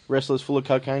the wrestlers full of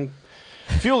cocaine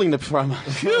fueling the promo.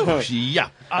 Yeah.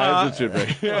 As it should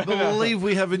be. I believe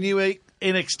we have a new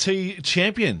NXT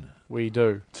champion. We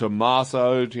do.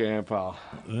 Tommaso Ciampa.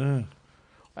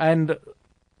 And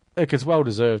it's well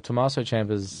deserved. Tommaso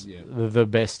Ciampa's the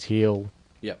best heel.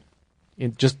 Yep.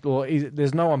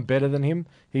 There's no one better than him.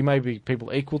 He may be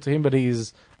people equal to him, but he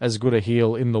is as good a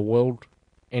heel in the world.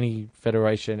 Any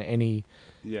federation, any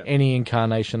Yeah. any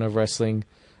incarnation of wrestling,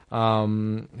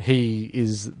 he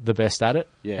is the best at it.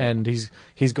 Yeah. And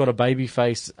he's got a baby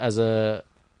face as a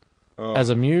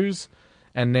muse,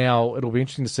 and now it'll be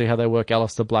interesting to see how they work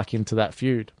Aleister Black into that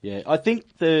feud. Yeah, I think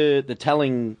the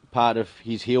telling part of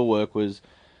his heel work was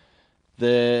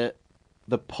the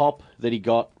pop that he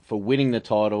got for winning the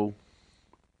title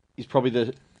is probably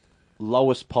the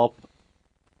lowest pop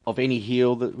of any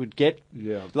heel that would get.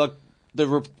 Yeah. Like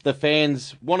the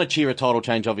fans want to cheer a title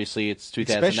change. Obviously, it's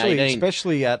 2018,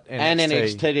 Especially at NXT. and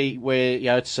NXT,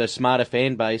 where it's a smarter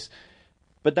fan base.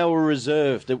 But they were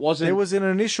reserved. It wasn't. There was an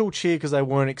initial cheer because they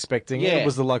weren't expecting it. Yeah. It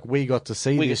was we got to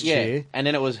see this cheer. and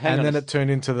then it was And then it turned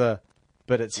into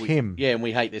but it's him. Yeah, and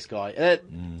we hate this guy.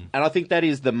 And I think that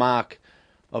is the mark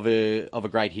of a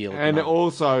great heel. And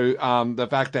also the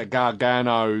fact that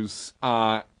Gargano's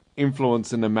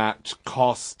influence in the match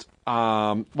cost,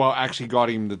 actually got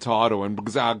him the title. And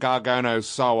because Gargano's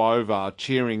so over,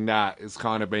 cheering that is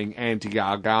kind of being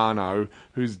anti-Gargano,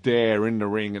 who's there in the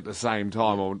ring at the same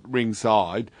time or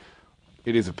ringside.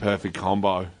 It is a perfect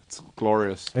combo. It's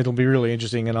glorious. It'll be really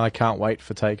interesting, and I can't wait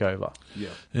for TakeOver. Yeah.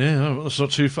 Yeah, well, it's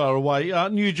not too far away.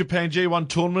 New Japan G1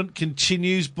 tournament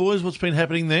continues, boys. What's been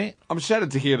happening there? I'm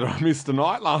shattered to hear that I missed the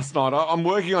night last night. I'm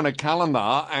working on a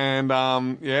calendar, and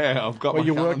I've got my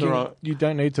calendar. You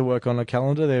don't need to work on a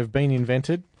calendar. They've been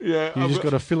invented. Yeah, You just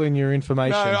got to fill in your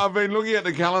information. No, I've been looking at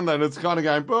the calendar, and it's kind of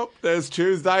going, boop, there's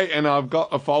Tuesday, and I've got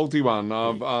a faulty one.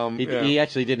 He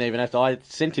actually didn't even have to. I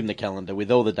sent him the calendar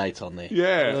with all the dates on there.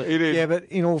 Yeah, it is. Yeah, but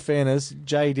in all fairness,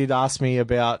 Jay did ask me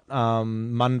about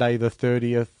Monday the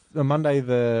 30th, Monday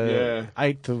the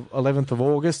 8th of 11th of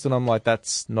August, and I'm like,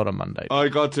 that's not a Monday. I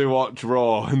got to watch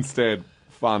Raw instead.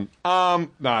 Fun. No,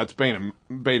 it's been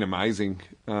amazing.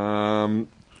 Lyle,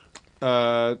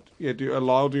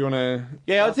 do you want to?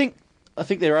 Yeah, I think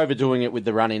they're overdoing it with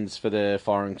the run-ins for the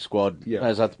firing squad,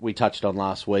 as we touched on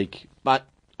last week. But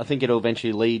I think it'll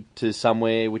eventually lead to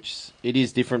somewhere which it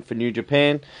is different for New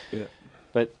Japan. Yeah.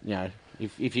 But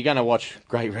if you're going to watch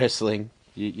great wrestling,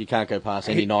 you can't go past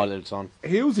any night that it's on.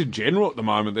 Heels in general at the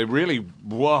moment, they're really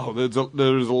there's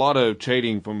a lot of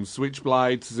cheating from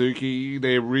Switchblade, Suzuki.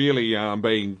 They're really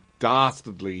being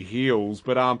dastardly heels,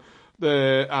 but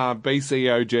the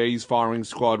BCOG's firing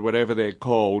squad, whatever they're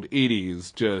called, it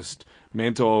is just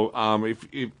mental.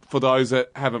 If for those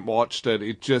that haven't watched it,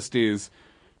 it just is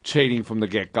cheating from the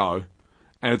get-go,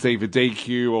 and it's either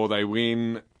DQ or they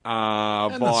win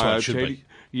via cheating.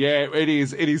 Yeah, it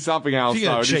is. It is something else.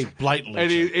 You're going to cheat blatantly.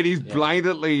 It is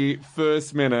blatantly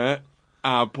first minute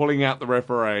pulling out the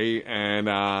referee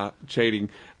and cheating.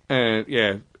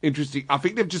 And interesting. I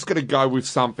think they've just got to go with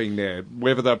something there.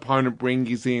 Whether the opponent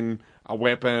brings in a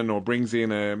weapon or brings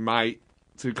in a mate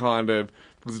to because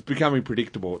it's becoming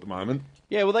predictable at the moment.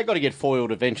 Yeah, well, they got to get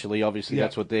foiled eventually. Obviously,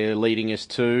 that's what they're leading us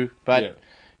to. But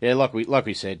like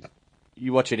we said,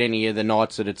 you watch it any of the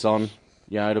nights that it's on.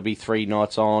 It'll be 3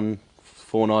 nights on,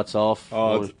 4 nights off.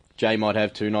 Or Jay might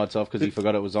have 2 nights off because he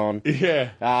forgot it was on. Yeah.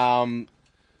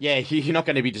 You're not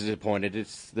going to be disappointed.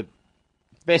 It's the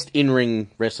best in-ring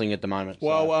wrestling at the moment.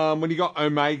 Well, when you got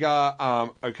Omega,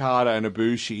 Okada, and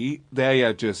Ibushi, they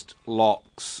are just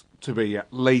locks to be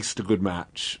at least a good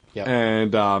match. Yep.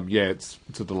 And it's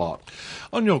a delight.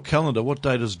 On your calendar, what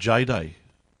date is J-Day?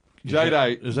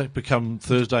 J-Day. Does that become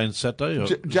Thursday and Saturday? Or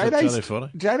J-Day's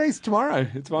Friday? J-Day's tomorrow.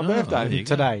 It's my birthday. there you go.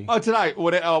 Today. Oh, today.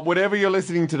 Whatever you're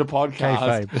listening to the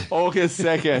podcast, Kayfabe. August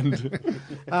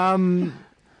 2nd.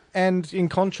 And in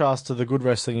contrast to the good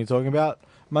wrestling you're talking about,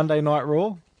 Monday Night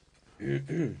Raw.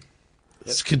 It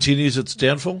continues its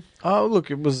downfall, Oh,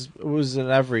 look, it was an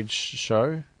average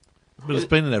show. but it's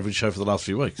been an average show for the last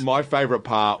few weeks. My favourite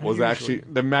part was actually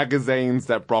the magazines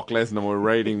that Brock Lesnar were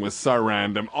reading was so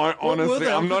random.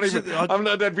 Honestly,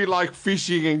 they'd be like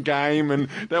fishing and game, and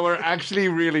they were actually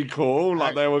really cool.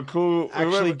 Like, they were cool.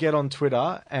 Actually, get on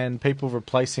Twitter, and people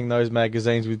replacing those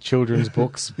magazines with children's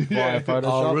books via Photoshop.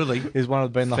 Oh, really? Is one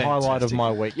of been the highlight of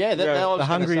my week. Yeah, the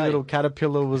hungry little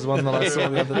caterpillar was one that I saw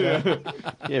the other day.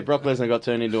 Yeah, Brock Lesnar got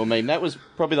turned into a meme. That was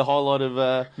probably the highlight of.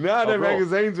 No, the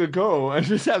magazines were cool. And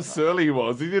just how silly he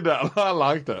was. He did that. I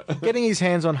liked it. Getting his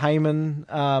hands on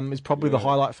Heyman is probably the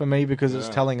highlight for me because it's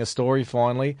telling a story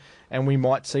finally, and we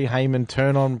might see Heyman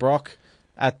turn on Brock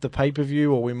at the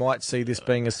pay-per-view, or we might see this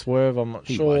being a swerve. I'm not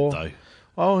He sure. won't, though.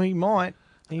 Oh, he might.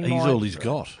 He's all he's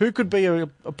got. Who could be a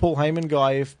Paul Heyman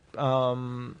guy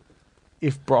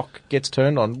if Brock gets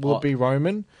turned on? Will it be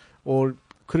Roman, or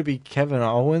could it be Kevin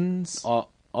Owens?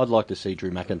 I'd like to see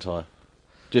Drew McIntyre.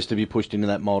 just to be pushed into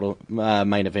that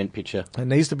main event picture. It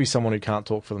needs to be someone who can't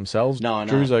talk for themselves. No, I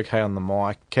know. Drew's okay on the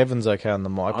mic. Kevin's okay on the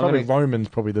mic. Probably Roman's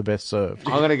probably the best served.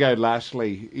 I'm going to go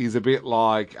Lashley. He's a bit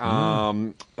like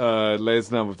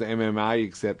Lesnar with the MMA,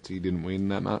 except he didn't win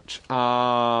that much.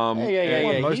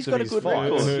 Yeah. most He's of got a his good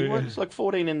fights. record. He was like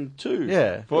 14-2.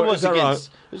 Yeah. It was Is that against,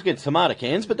 it was against tomato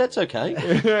cans, but that's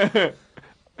okay.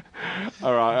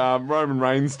 All right, Roman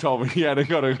Reigns told me he hadn't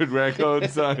got a good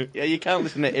record, so Yeah, you can't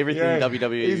listen to everything yeah,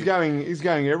 WWE. he's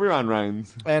going everyone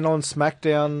Reigns. And on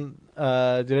SmackDown,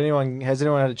 has anyone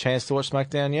had a chance to watch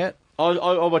SmackDown yet? I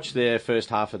watched the first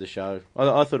half of the show.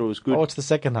 I thought it was good. I watched the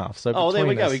second half. So Oh, there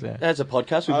we go. between us, As a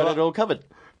podcast, we've got it all covered.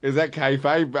 Is that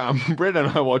kayfabe? Brett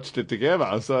and I watched it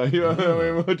together, so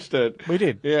we watched it. We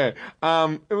did. Yeah.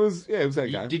 It was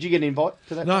okay. Did you get an invite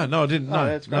to that? No, I didn't. No,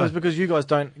 that's It was because you guys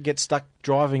don't get stuck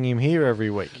driving him here every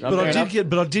week. But I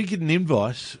did get an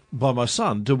invite by my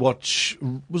son to watch.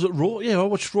 Was it Raw? Yeah, I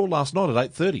watched Raw last night at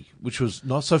 8:30, which was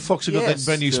nice. So Fox had got Yes. that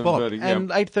brand new spot. 7:30. And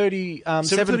 8:30,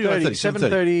 7:30,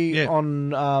 7:30 yeah.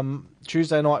 on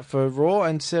Tuesday night for Raw,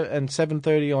 and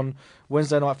 7:30 on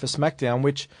Wednesday night for SmackDown.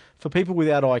 Which for people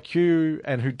without IQ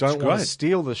and who don't want to great.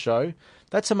 steal the show,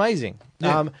 that's amazing.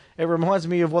 Yeah. It reminds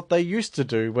me of what they used to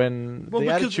do when the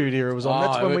because- Attitude Era was on.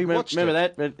 That's when we watched remember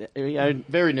it. that? But,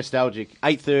 very nostalgic.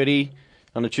 8:30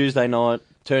 on a Tuesday night,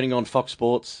 turning on Fox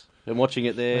Sports and watching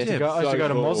it there. I used to go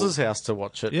to cool. Moz's house to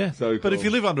watch it. Yeah, So but if cool. you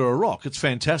live under a rock, it's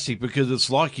fantastic because it's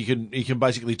like you can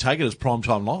basically take it as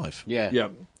primetime live. Yeah. Yeah.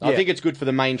 I Yeah. think it's good for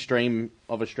the mainstream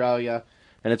of Australia,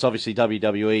 and it's obviously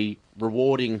WWE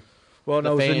rewarding. Well,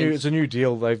 no, the it's fans. a new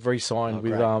deal. They've re-signed Oh,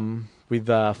 with great. with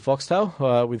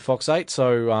Foxtel, with Fox 8.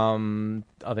 So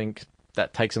I think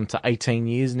that takes them to 18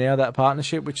 years now, that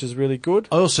partnership, which is really good.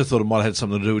 I also thought it might have had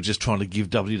something to do with just trying to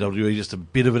give WWE just a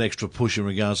bit of an extra push in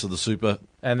regards to the Super.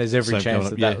 And there's every Same chance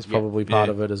coming that up, that was probably part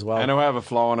of it as well. And it'll have a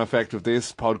flow-on effect with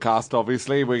this podcast,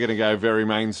 obviously. We're going to go very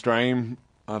mainstream,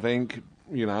 I think,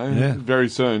 Yeah. very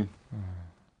soon.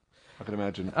 I can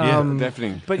imagine.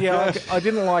 Deafening. But yeah, I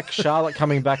didn't like Charlotte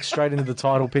coming back straight into the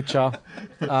title picture.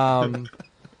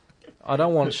 I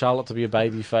don't want Charlotte to be a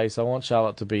baby face. I want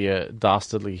Charlotte to be a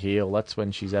dastardly heel. That's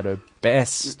when she's at her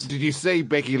best. Did you see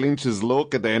Becky Lynch's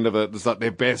look at the end of it? It's like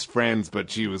they're best friends, but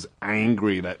she was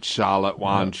angry that Charlotte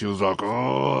won. She was like, not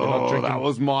oh, drinking- that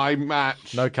was my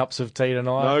match. No cups of tea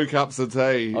tonight. No cups of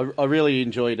tea. I really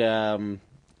enjoyed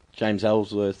James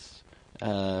Ellsworth's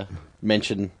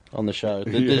mention on the show.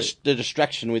 The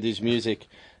distraction with his music.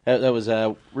 That was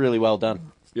really well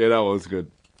done. Yeah, that was good.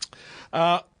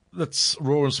 That's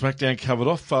Raw and SmackDown covered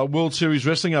off. World Series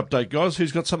Wrestling update, guys.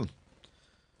 Who's got something?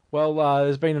 Well,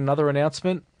 there's been another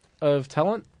announcement of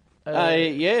talent.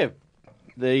 Yeah,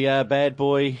 the bad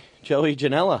boy Joey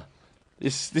Janela.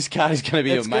 This card is going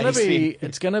to be amazing.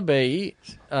 It's going to be.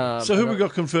 So who we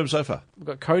got confirmed so far? We've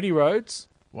got Cody Rhodes.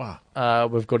 Wow.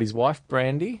 We've got his wife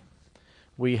Brandy.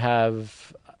 We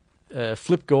have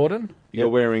Flip Gordon, You're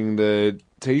wearing the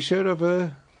T-shirt of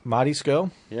her? Marty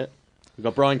Skrull, Yeah, we've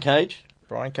got Brian Cage,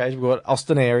 Brian Cage. We've got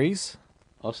Austin Aries.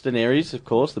 Austin Aries, of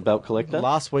course, the belt collector.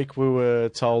 Last week we were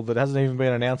told that it hasn't even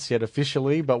been announced yet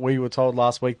officially, but we were told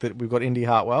last week that we've got Indy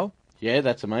Hartwell. Yeah,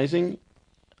 that's amazing.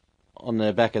 On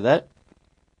the back of that,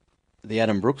 the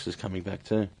Adam Brooks is coming back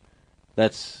too.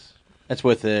 That's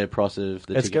worth the price of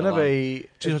the It's ticket going to alone. be.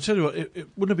 Gee, I'll tell you what,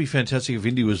 wouldn't it be fantastic if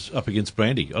Indy was up against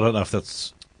Brandy? I don't know if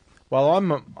that's...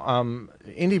 Well,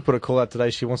 Indy put a call out today.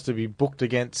 She wants to be booked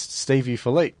against Stevie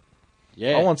Philippe.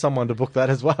 Yeah, I want someone to book that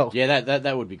as well. yeah,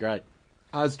 that would be great.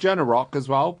 Is Jonah Rock as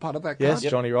well part of that card? Yes,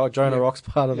 Johnny Rock, Jonah Rock's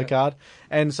part of the card,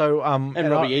 and so And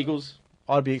Robbie Eagles.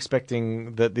 I'd be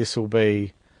expecting that this will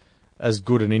be as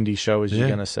good an indie show as you're Yeah.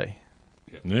 going to see.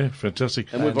 Yeah,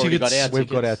 fantastic. And we've already got our We've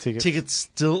got our tickets. Tickets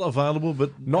still available,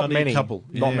 but Not only many. a couple.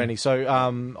 Not Yeah. many. So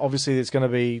obviously there's going to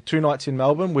be 2 nights in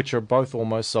Melbourne, which are both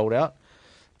almost sold out.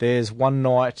 There's 1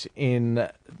 night in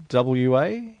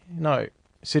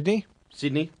Sydney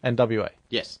Sydney. and WA.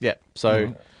 Yes. Yeah.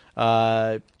 So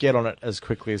get on it as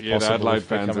quickly as Yeah, the possible. Adelaide if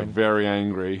they're fans are coming. very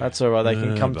angry. That's all right. They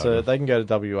can come bugger. They can go to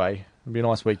WA. It'll be a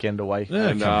nice weekend away. Yeah,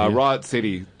 And come here. Riot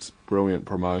City, it's brilliant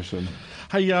promotion.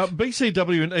 Hey,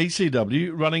 BCW and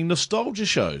ECW running nostalgia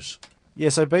shows. Yeah,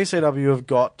 so BCW have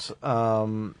got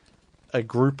a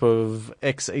group of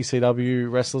ex-ECW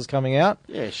wrestlers coming out.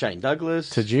 Yeah, Shane Douglas,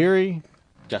 Tajiri,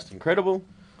 Just Incredible.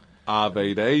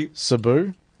 RVD.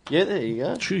 Sabu. Yeah, there you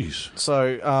go. Jeez.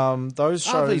 So those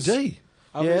shows... RVD.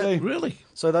 Yeah, Really?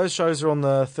 so those shows are on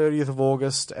the 30th of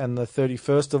August and the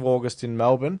 31st of August in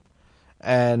Melbourne,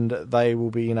 and they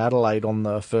will be in Adelaide on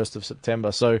the 1st of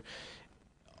September. So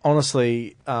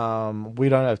honestly, we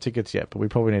don't have tickets yet, but we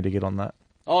probably need to get on that.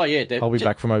 Oh, yeah. I'll be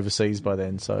back from overseas by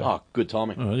then. So Oh, good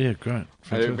timing. Oh, yeah, great.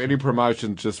 And if any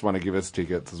promotions just want to give us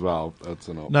tickets as well, that's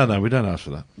an option. No, we don't ask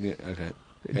for that. Yeah, okay.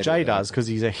 Jay does because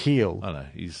he's a heel I know,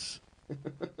 he's...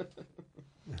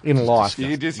 in life.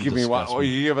 You just You give me one, disgust or me.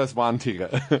 you give us one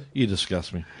ticket. You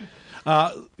disgust me.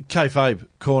 Kayfabe,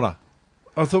 corner.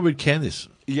 I thought we'd can this.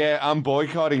 Yeah, I'm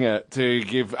boycotting it to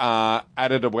give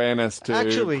added awareness to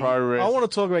Actually, pro wrestling. I want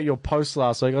to talk about your post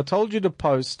last week. I told you to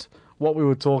post what we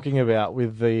were talking about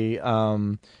with the,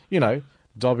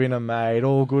 Dobbin and Maid,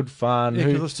 all good fun. Yeah,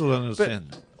 because I still don't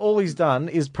understand. All he's done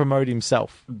is promote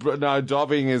himself. No,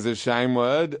 dobbing is a shame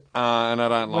word, and I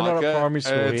don't We're like not it. at primary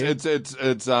school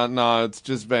here. It's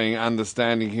just being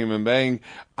understanding human being.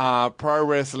 Pro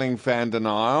wrestling fan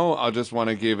denial. I just want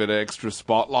to give it extra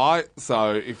spotlight.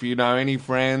 So if you know any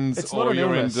friends It's not or an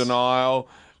you're illness. in denial,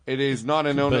 it is not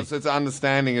an illness. be. It's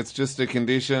understanding. It's just a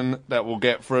condition that we'll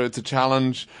get through. It's a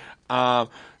challenge.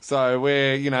 So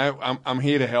I'm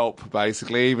here to help,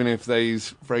 basically, even if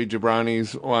these free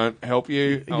jabronis won't help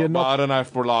you. You're not- I don't know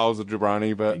if Lyle's a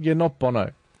jabroni, but You're not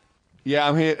Bono. yeah,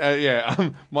 I'm here.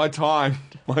 My time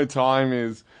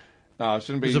is. No, it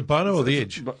shouldn't be. Is it Bono or The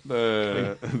Edge?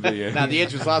 The Edge. No, the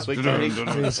edge was last week, Tony.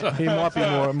 He might be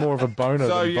more of a Bono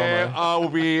So than yeah, Bono. I will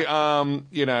be.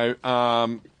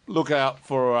 Look out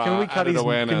for Can we cut added his?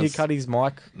 awareness. Can you cut his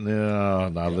mic? No,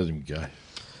 let him go.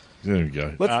 Let him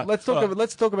go. Let's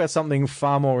talk about something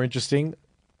far more interesting.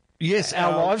 Yes,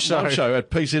 Our live show.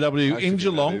 at PCW in forget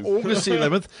Geelong, that is. August the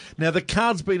 11th. Now, the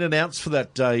card's been announced for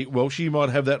that day. Welsh, you might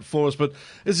have that for us, but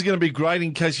this is going to be great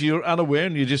in case you're unaware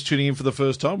and you're just tuning in for the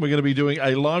first time. We're going to be doing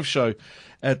a live show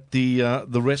at the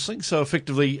wrestling. So,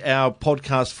 effectively, our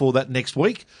podcast for that next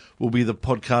week will be the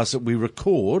podcast that we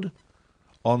record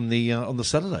on the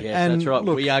Saturday. Yes, And that's right.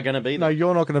 look, We are going to be No, there.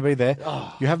 you're not going to be there.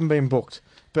 You haven't been booked.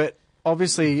 But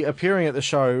obviously, appearing at the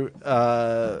show,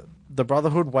 the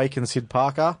Brotherhood, Wake and Sid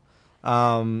Parker,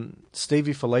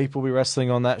 Stevie Philippe will be wrestling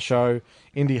on that show.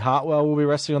 Indy Hartwell will be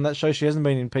wrestling on that show. She hasn't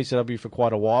been in PCW for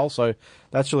quite a while, so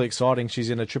that's really exciting. She's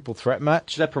in a triple threat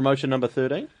match. Is that promotion number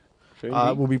 13?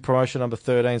 Will be promotion number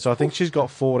 13. So I think she's got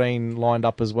 14 lined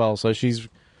up as well. So she's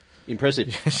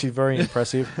Impressive. she's very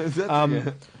impressive.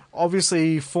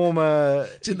 Obviously, former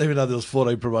Didn't even know there was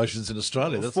 14 promotions in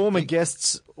Australia. That's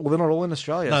guests. Well, they're not all in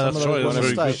Australia. No, Some that's of right. them are That's in a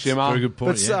the very, States. very good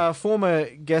point. But Yeah. former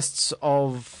guests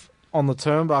of On the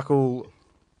Turnbuckle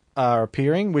are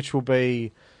appearing, which will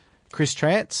be Chris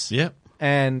Trance Yeah.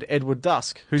 and Edward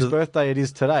Dusk, whose Do- birthday it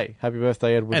is today. Happy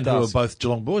birthday, Edward And who are Dusk. both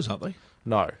Geelong boys, aren't they?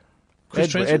 No. Chris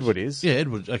Trance Edward is. Yeah,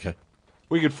 Edward. Okay.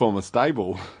 We could form a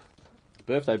stable.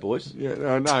 Birthday, boys.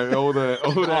 Yeah, no, all the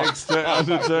extra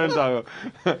turntable.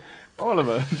 All of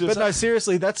it. But no,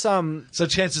 seriously, that's So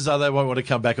chances are they won't want to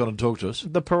come back on and talk to us.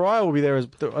 the Pariah will be there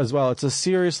as well. It's a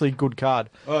seriously good card.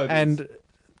 Oh, it is. And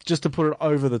just to put it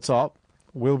over the top,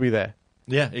 we'll be there.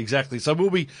 Yeah, exactly. So we'll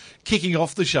be kicking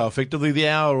off the show effectively the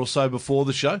hour or so before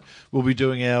the show. We'll be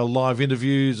doing our live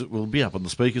interviews. We'll be up on the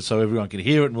speakers so everyone can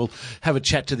hear it, and we'll have a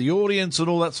chat to the audience and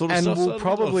all that sort of And stuff. we'll So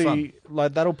it'll be a lot of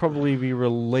fun. that'll probably be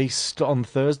released on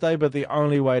Thursday, but the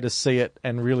only way to see it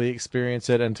and really experience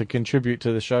it and to contribute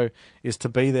to the show is to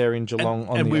be there in Geelong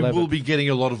on and the we 11th. will be getting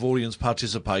a lot of audience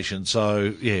participation.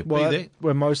 So yeah, Well, be there.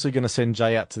 we're mostly going to send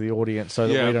Jay out to the audience so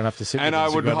that we don't have to sit And with I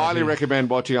him. would highly recommend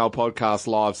watching our podcast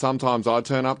live. Sometimes I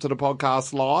turn up to the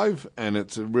podcast live, and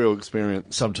it's a real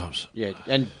experience. Sometimes. Yeah,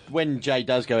 and when Jay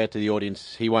does go out to the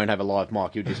audience, he won't have a live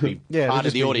mic. He'll just be Yeah, part it'll of the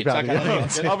just be audience. part of the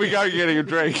audience. I'll be going getting a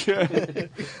drink. What do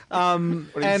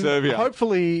you And serve you?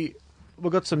 hopefully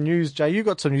we've got some news. Jay, you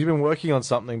got some news. You've been working on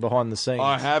something behind the scenes.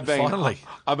 I have been. Finally.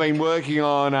 I've been working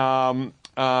on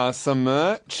some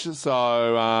merch,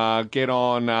 so get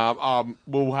on.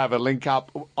 We'll have a link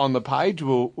up on the page.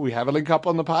 Will we have a link up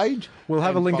on the page? We'll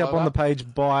have a And link up follow on the that?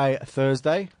 page by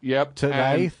Thursday. Yep.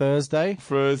 Today, And Thursday.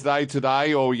 Thursday,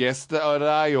 today, or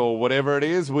yesterday, or whatever it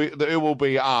is, it will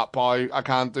be up. I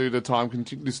can't do the time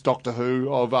this Doctor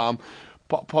Who of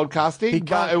podcasting, He but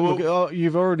can't, it will. look,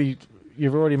 you've already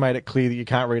made it clear that you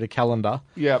can't read a calendar.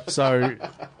 Yep. So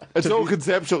It's all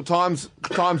conceptual. Time's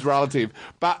relative.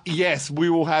 But yes, we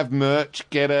will have merch.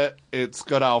 Get it. It's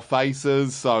got our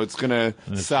faces, so it's going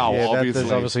to sell, yeah, obviously.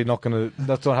 that's obviously not going to.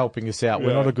 That's not helping us out.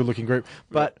 We're Yeah. not a good-looking group,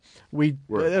 but We're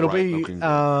a it'll be. great-looking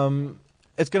group.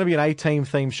 It's going to be an A-team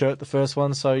themed shirt, the first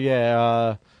one. So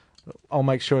yeah, I'll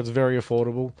make sure it's very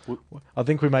affordable. I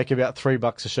think we make about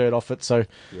 $3 a shirt off it. So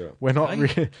we're not.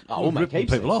 Hey. Oh, we'll make ripping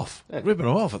heaps people then. off. Ripping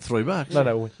them off at $3.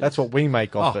 No, that's what we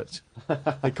make off Oh. it.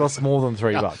 It costs more than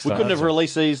 $3. We couldn't have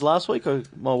released these last week.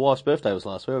 My wife's birthday was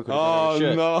last week. I could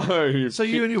have got her a shirt. No. So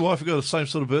you and your wife have got the same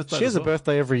sort of birthday. She has as a well?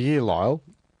 birthday every year, Lyle.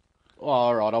 Oh,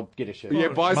 all right, I'll get a shirt. Yeah,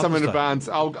 buy some in Mother's Day. advance.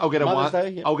 I'll get a Mother's Day,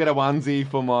 yeah. I'll get a onesie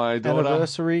for my daughter.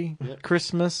 Anniversary,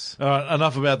 Christmas. All right,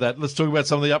 enough about that. Let's talk about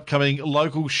some of the upcoming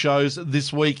local shows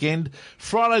this weekend.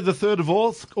 Friday, the 3rd of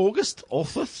August,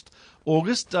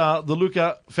 the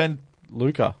Lucha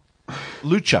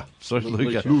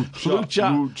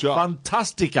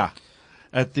Fantastica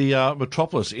at the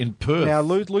Metropolis in Perth. Now,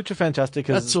 Lucha Fantastica.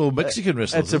 That's all Mexican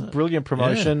wrestlers. It's a isn't it? brilliant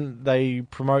promotion. They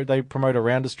promote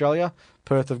around Australia.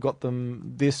 Perth have got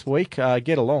them this week.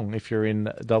 Get along if you're in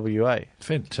WA.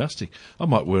 Fantastic. I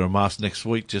might wear a mask next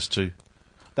week just to.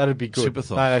 That'd be good.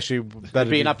 Sympathise. No, actually, that'd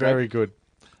be be an upgrade. very good.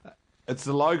 It's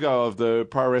the logo of the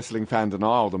Pro Wrestling Fan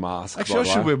Denial, the mask.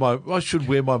 Actually, by the way. I should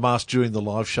wear my mask during the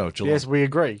live show at Geelong. Yes, we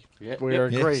agree. Yeah. We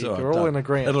Yep. agree. Yes, all right, We're all done. in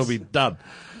agreement. It'll be done.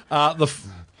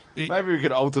 Maybe we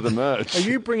could alter the merch. Are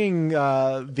you bringing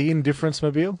the Indifference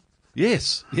Mobile?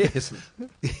 Yes.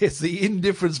 The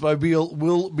Indifference Mobile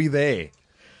will be there.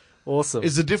 Awesome.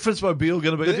 Is the Difference Mobile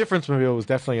going to be The there? Difference Mobile was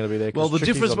definitely going to be there. 'cause Well, the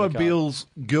Tricky's Difference on the card. Mobile's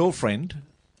girlfriend,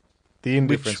 The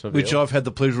Indifference Mobile. which I've had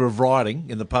the pleasure of riding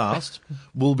in the past,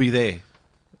 will be there.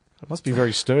 It must be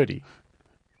very sturdy.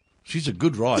 She's a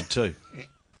good ride too.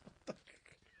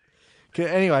 Okay,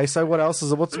 anyway, so what else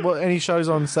is what any shows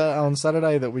on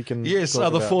Saturday that we can Yes,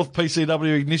 talk the about? 4th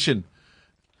PCW Ignition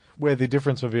Where the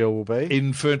Difference Mobile will be.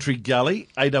 in Ferntree Gully.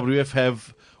 AWF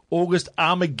have August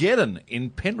Armageddon in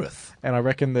Penrith. And I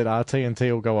reckon that RT&T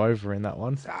will go over in that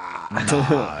one.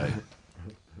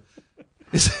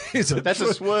 Is it That's a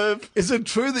true- swerve. Is it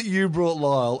true that you brought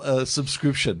Lyle a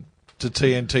subscription to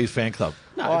TNT's fan club?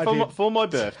 No, I did. for my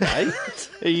birthday.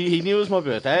 he knew it was my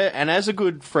birthday, and as a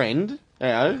good friend,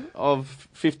 of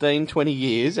 15, 20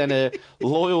 years, and a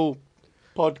loyal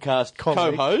podcast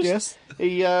Colleague, co-host, yes.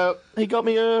 he got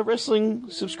me a wrestling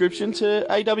subscription to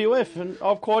AWF, and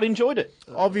I've quite enjoyed it.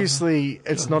 Obviously,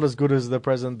 it's not as good as the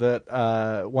present that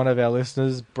one of our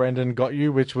listeners, Brendan, got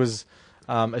you, which was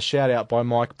a shout-out by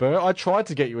Mike Burr. I tried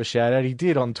to get you a shout-out. He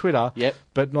did on Twitter, Yep.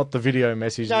 but not the video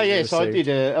message. No, that you yes, I received.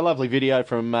 did a lovely video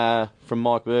from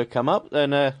Mike Burr come up,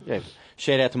 and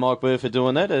shout out to Mike Burr for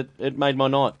doing that. It made my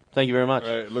night. Thank you very much.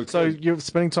 Looks So like- you're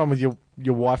spending time with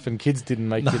your wife and kids didn't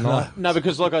make your night. No,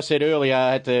 because like I said earlier,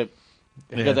 I had to.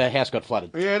 The house got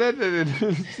flooded. yeah, that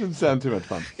didn't sound too much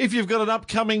fun. If you've got an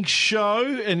upcoming show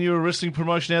and you're a wrestling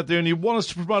promotion out there and you want us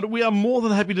to promote it, we are more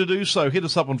than happy to do so. Hit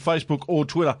us up on Facebook or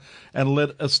Twitter and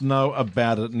let us know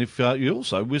about it. And if you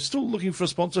also, we're still looking for a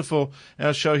sponsor for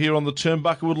our show here on the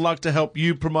Turnbuckle. We'd like to help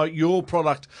you promote your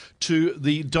product to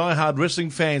the diehard wrestling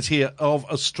fans here of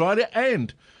Australia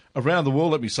and around the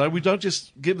world, let me say. We don't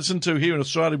just get listened to here in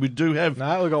Australia. We do have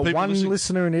No, we've got people one listening.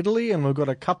 listener in Italy, and we've got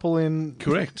a couple in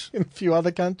Correct. in a few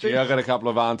other countries. Yeah, I got a couple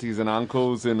of aunties and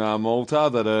uncles in Malta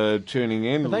that are tuning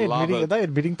in. Are they Love admitting? it. Are they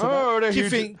admitting to that? Oh, they're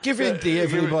Give huge- in- give in to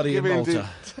everybody in Malta.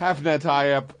 Having that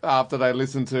tie up after they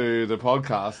listen to the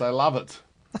podcast, they love it.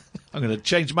 I'm going to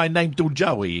change my name to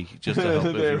Joey just to help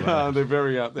everyone. they're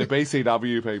very they're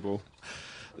BCW people.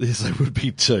 Yes, they would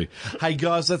be too. Hey,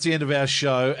 guys, that's the end of our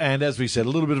show. And as we said, a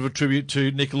little bit of a tribute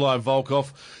to Nikolai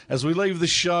Volkov as we leave the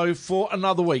show for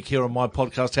another week here on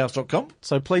mypodcasthouse.com.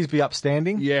 So please be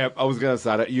upstanding. Yeah, I was going to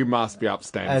say that. You must be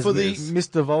upstanding. As For the-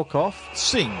 Mr. Volkov.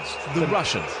 Sings the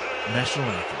Russian national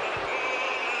anthem.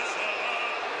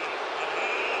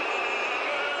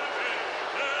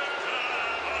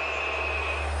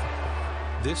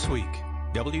 This week,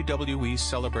 WWE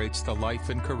celebrates the life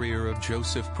and career of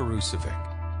Joseph Perusevic,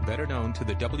 better known to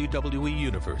the WWE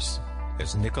Universe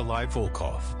as Nikolai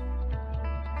Volkov.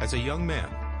 As a young man,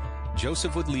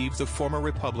 Joseph would leave the former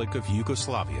Republic of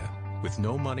Yugoslavia with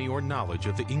no money or knowledge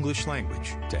of the English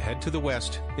language to head to the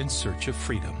West in search of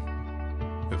freedom.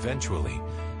 Eventually,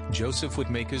 Joseph would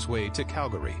make his way to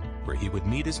Calgary, where he would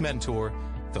meet his mentor,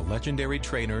 the legendary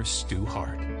trainer Stu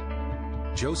Hart.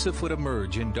 Joseph would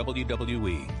emerge in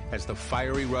WWE as the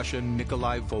fiery Russian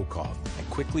Nikolai Volkov and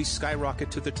quickly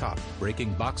skyrocket to the top,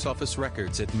 breaking box office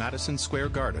records at Madison Square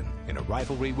Garden in a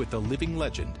rivalry with the living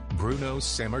legend Bruno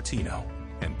Sammartino,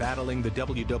 and battling the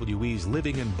WWE's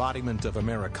living embodiment of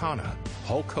Americana,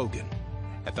 Hulk Hogan,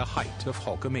 at the height of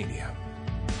Hulkamania.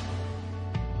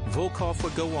 Volkov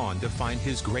would go on to find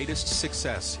his greatest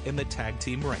success in the tag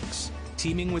team ranks,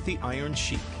 teaming with the Iron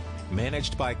Sheik.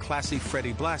 Managed by classy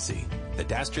Freddie Blassie, the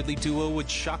dastardly duo would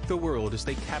shock the world as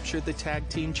they captured the tag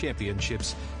team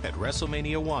championships at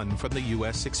WrestleMania 1 from the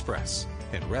US Express,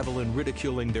 and revel in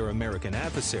ridiculing their American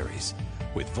adversaries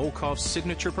with Volkov's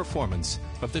signature performance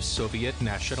of the Soviet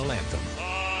national anthem.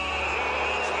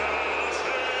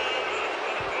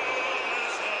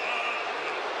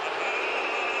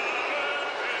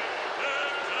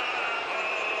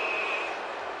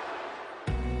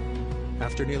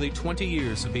 After nearly 20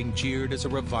 years of being jeered as a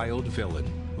reviled villain,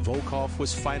 Volkov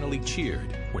was finally cheered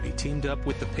when he teamed up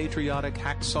with the patriotic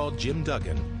hacksaw Jim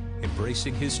Duggan,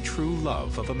 embracing his true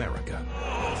love of America.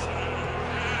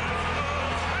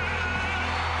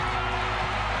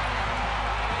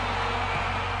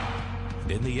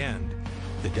 And in the end,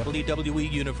 the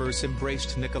WWE Universe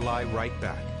embraced Nikolai right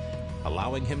back,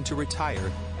 allowing him to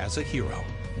retire as a hero,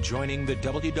 joining the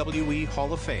WWE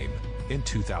Hall of Fame in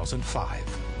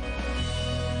 2005.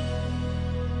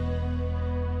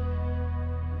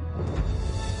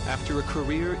 After a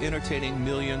career entertaining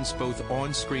millions both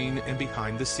on-screen and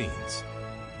behind the scenes,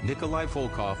 Nikolai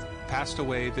Volkov passed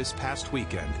away this past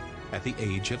weekend at the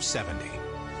age of 70.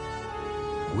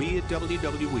 We at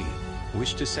WWE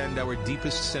wish to send our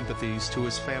deepest sympathies to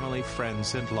his family,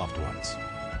 friends, and loved ones.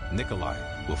 Nikolai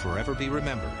will forever be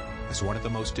remembered as one of the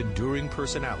most enduring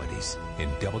personalities in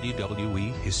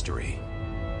WWE history.